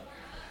is fun.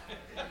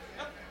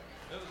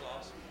 It was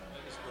awesome.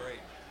 It was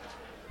great.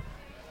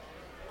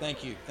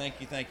 Thank you for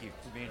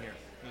being here.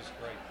 It was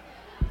great.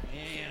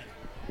 Man.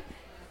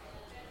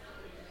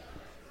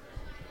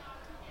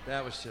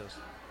 That was just...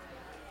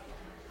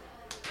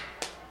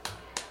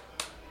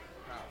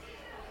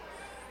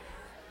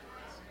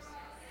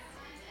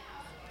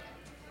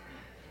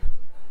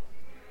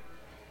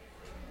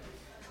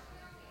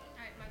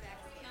 Alright, my back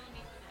is killing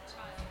me from that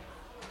child.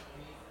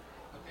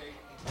 Okay,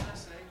 can I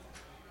say,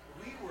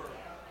 we were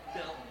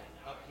belting it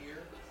up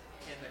here,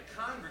 and the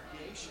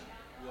congregation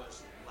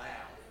was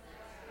loud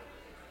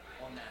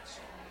on that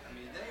song. I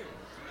mean, they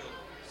were really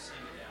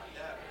singing out.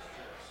 That was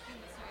just...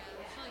 Sorry, it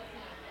was really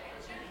cool.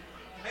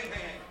 Hey.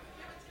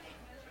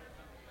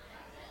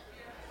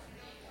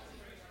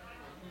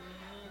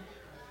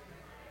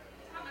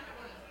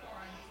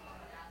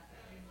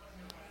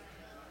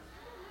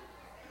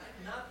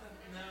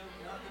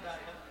 Nothing that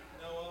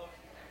I know of.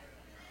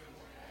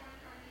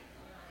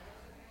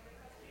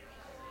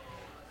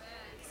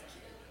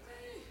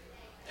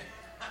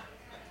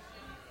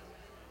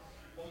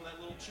 Pulling that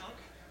little chunk.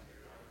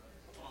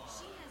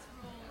 She has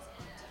rolls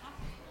and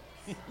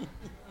tacos.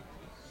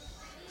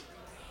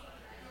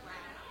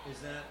 Is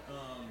that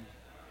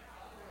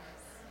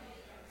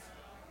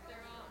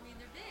They're all, I mean,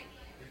 they're big.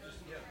 they're just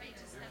yeah, They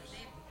just they're have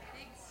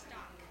big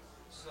stock.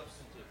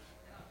 substantive.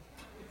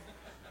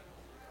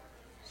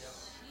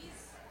 She's,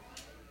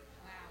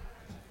 wow.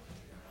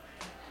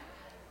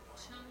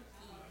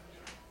 Chunky.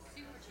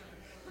 Super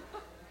chunky.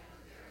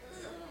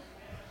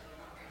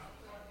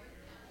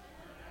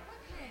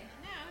 Okay,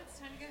 now it's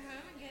time to go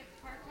home and get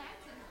park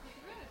lights and hit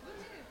the road.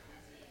 Woo-hoo.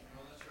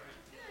 Oh, that's right.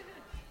 Good.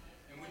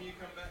 And when you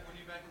come back, when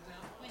you back in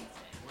town?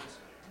 Wednesday.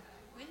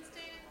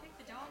 Wednesday, I pick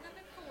the dog up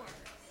at 4.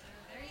 So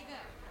there you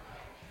go.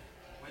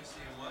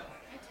 Wednesday and what? I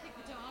have to pick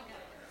the dog up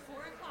at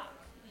 4 o'clock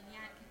in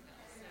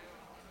Yadkinville. So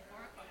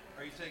 4 o'clock.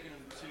 Are you taking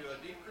him to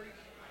Deep Creek?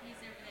 He's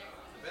over there.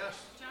 The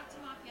best. Dropped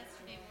him off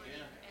yesterday morning.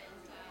 Yeah. And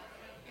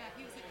yeah,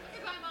 he was like,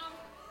 okay, bye, Mom.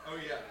 Oh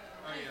yeah.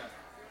 Oh yeah.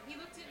 He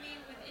looked at me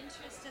with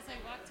interest as I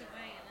walked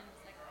away and then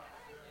was like,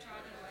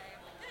 trotted away.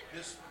 I'm like,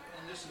 good.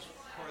 This is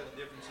part of the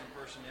difference in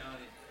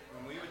personality.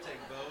 When we would take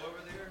Bo over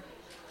there,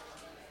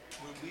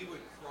 when we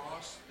would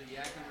cross the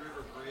Yadkin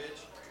River Bridge,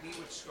 he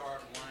would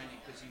start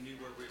whining because he knew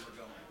where we were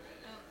going.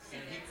 Oh, so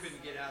And he that's- couldn't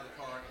get out of the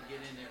car and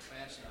get in there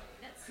fast enough.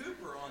 That's-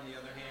 Cooper, on the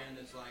other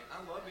hand, is like, I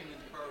love being in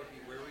the car with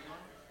you. Where are we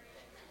going?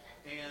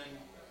 And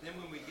then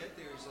when we get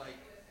there, he's like,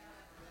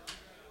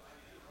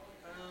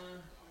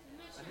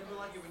 I never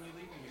like it when you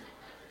leave me here.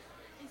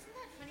 Isn't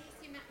that funny?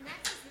 See,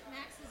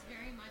 Max is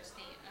very much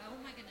the, oh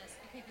my goodness,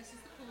 okay, this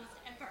is the coolest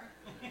ever.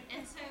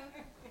 And so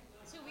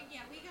we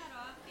got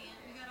off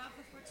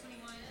before 21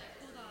 and I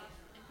pulled off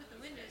and put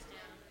the windows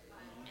down.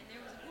 And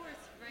there was a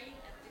horse right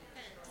at the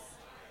fence.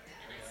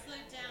 And I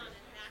slowed down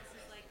and Max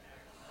is like,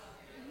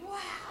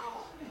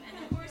 wow! And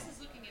the horse is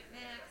looking at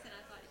Max and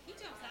I thought, if he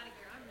jumps out of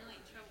here, I'm really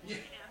in trouble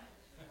right now.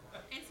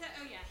 And so,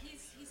 oh yeah, he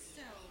loves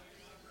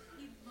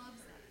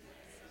that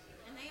place.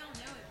 And they all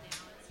know it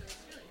now, and so it's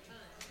really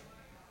fun.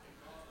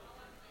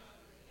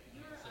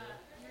 Your son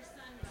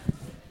got a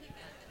big kick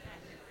out of the fact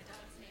that my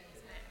dog's name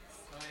is Max.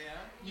 Oh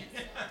yeah? Yes.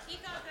 He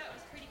thought that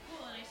was pretty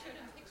cool, and I showed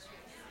him pictures.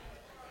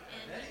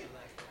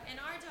 And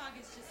our dog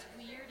is just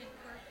weird and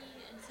quirky,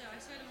 and so I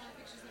showed him all the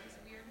pictures of his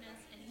weirdness,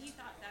 and he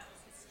thought that was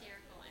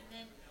hysterical. And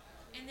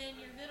then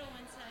your little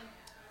one said,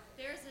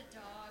 "There's a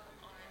dog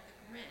on the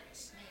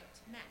Grinch named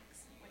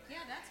Max." I'm like,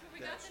 yeah, that's where we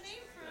got the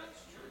name from.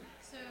 That's true.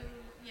 So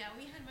yeah,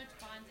 we had much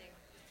bonding.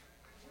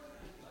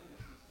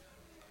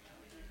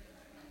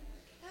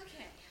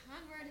 Okay,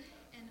 onward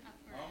and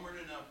upward. Onward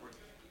and upward.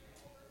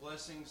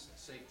 Blessings,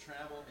 safe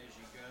travel as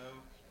you go.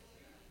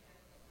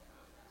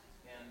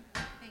 And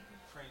Thank you.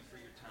 praying for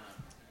your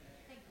time.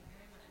 Thank you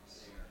very much.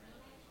 There.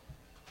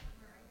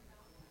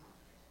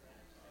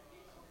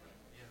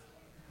 Yeah.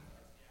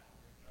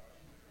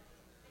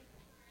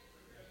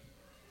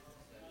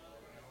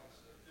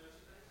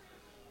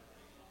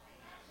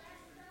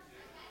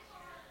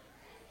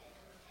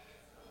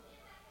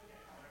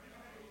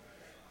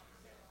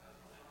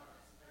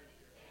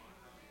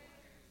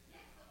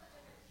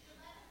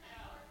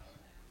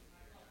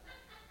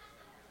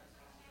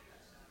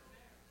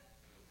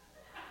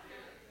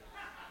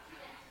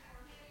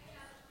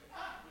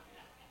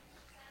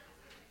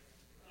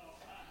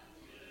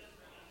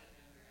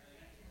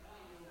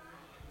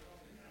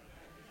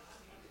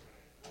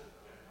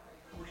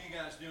 What are you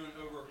guys doing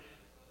over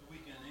the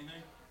weekend?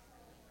 Anything?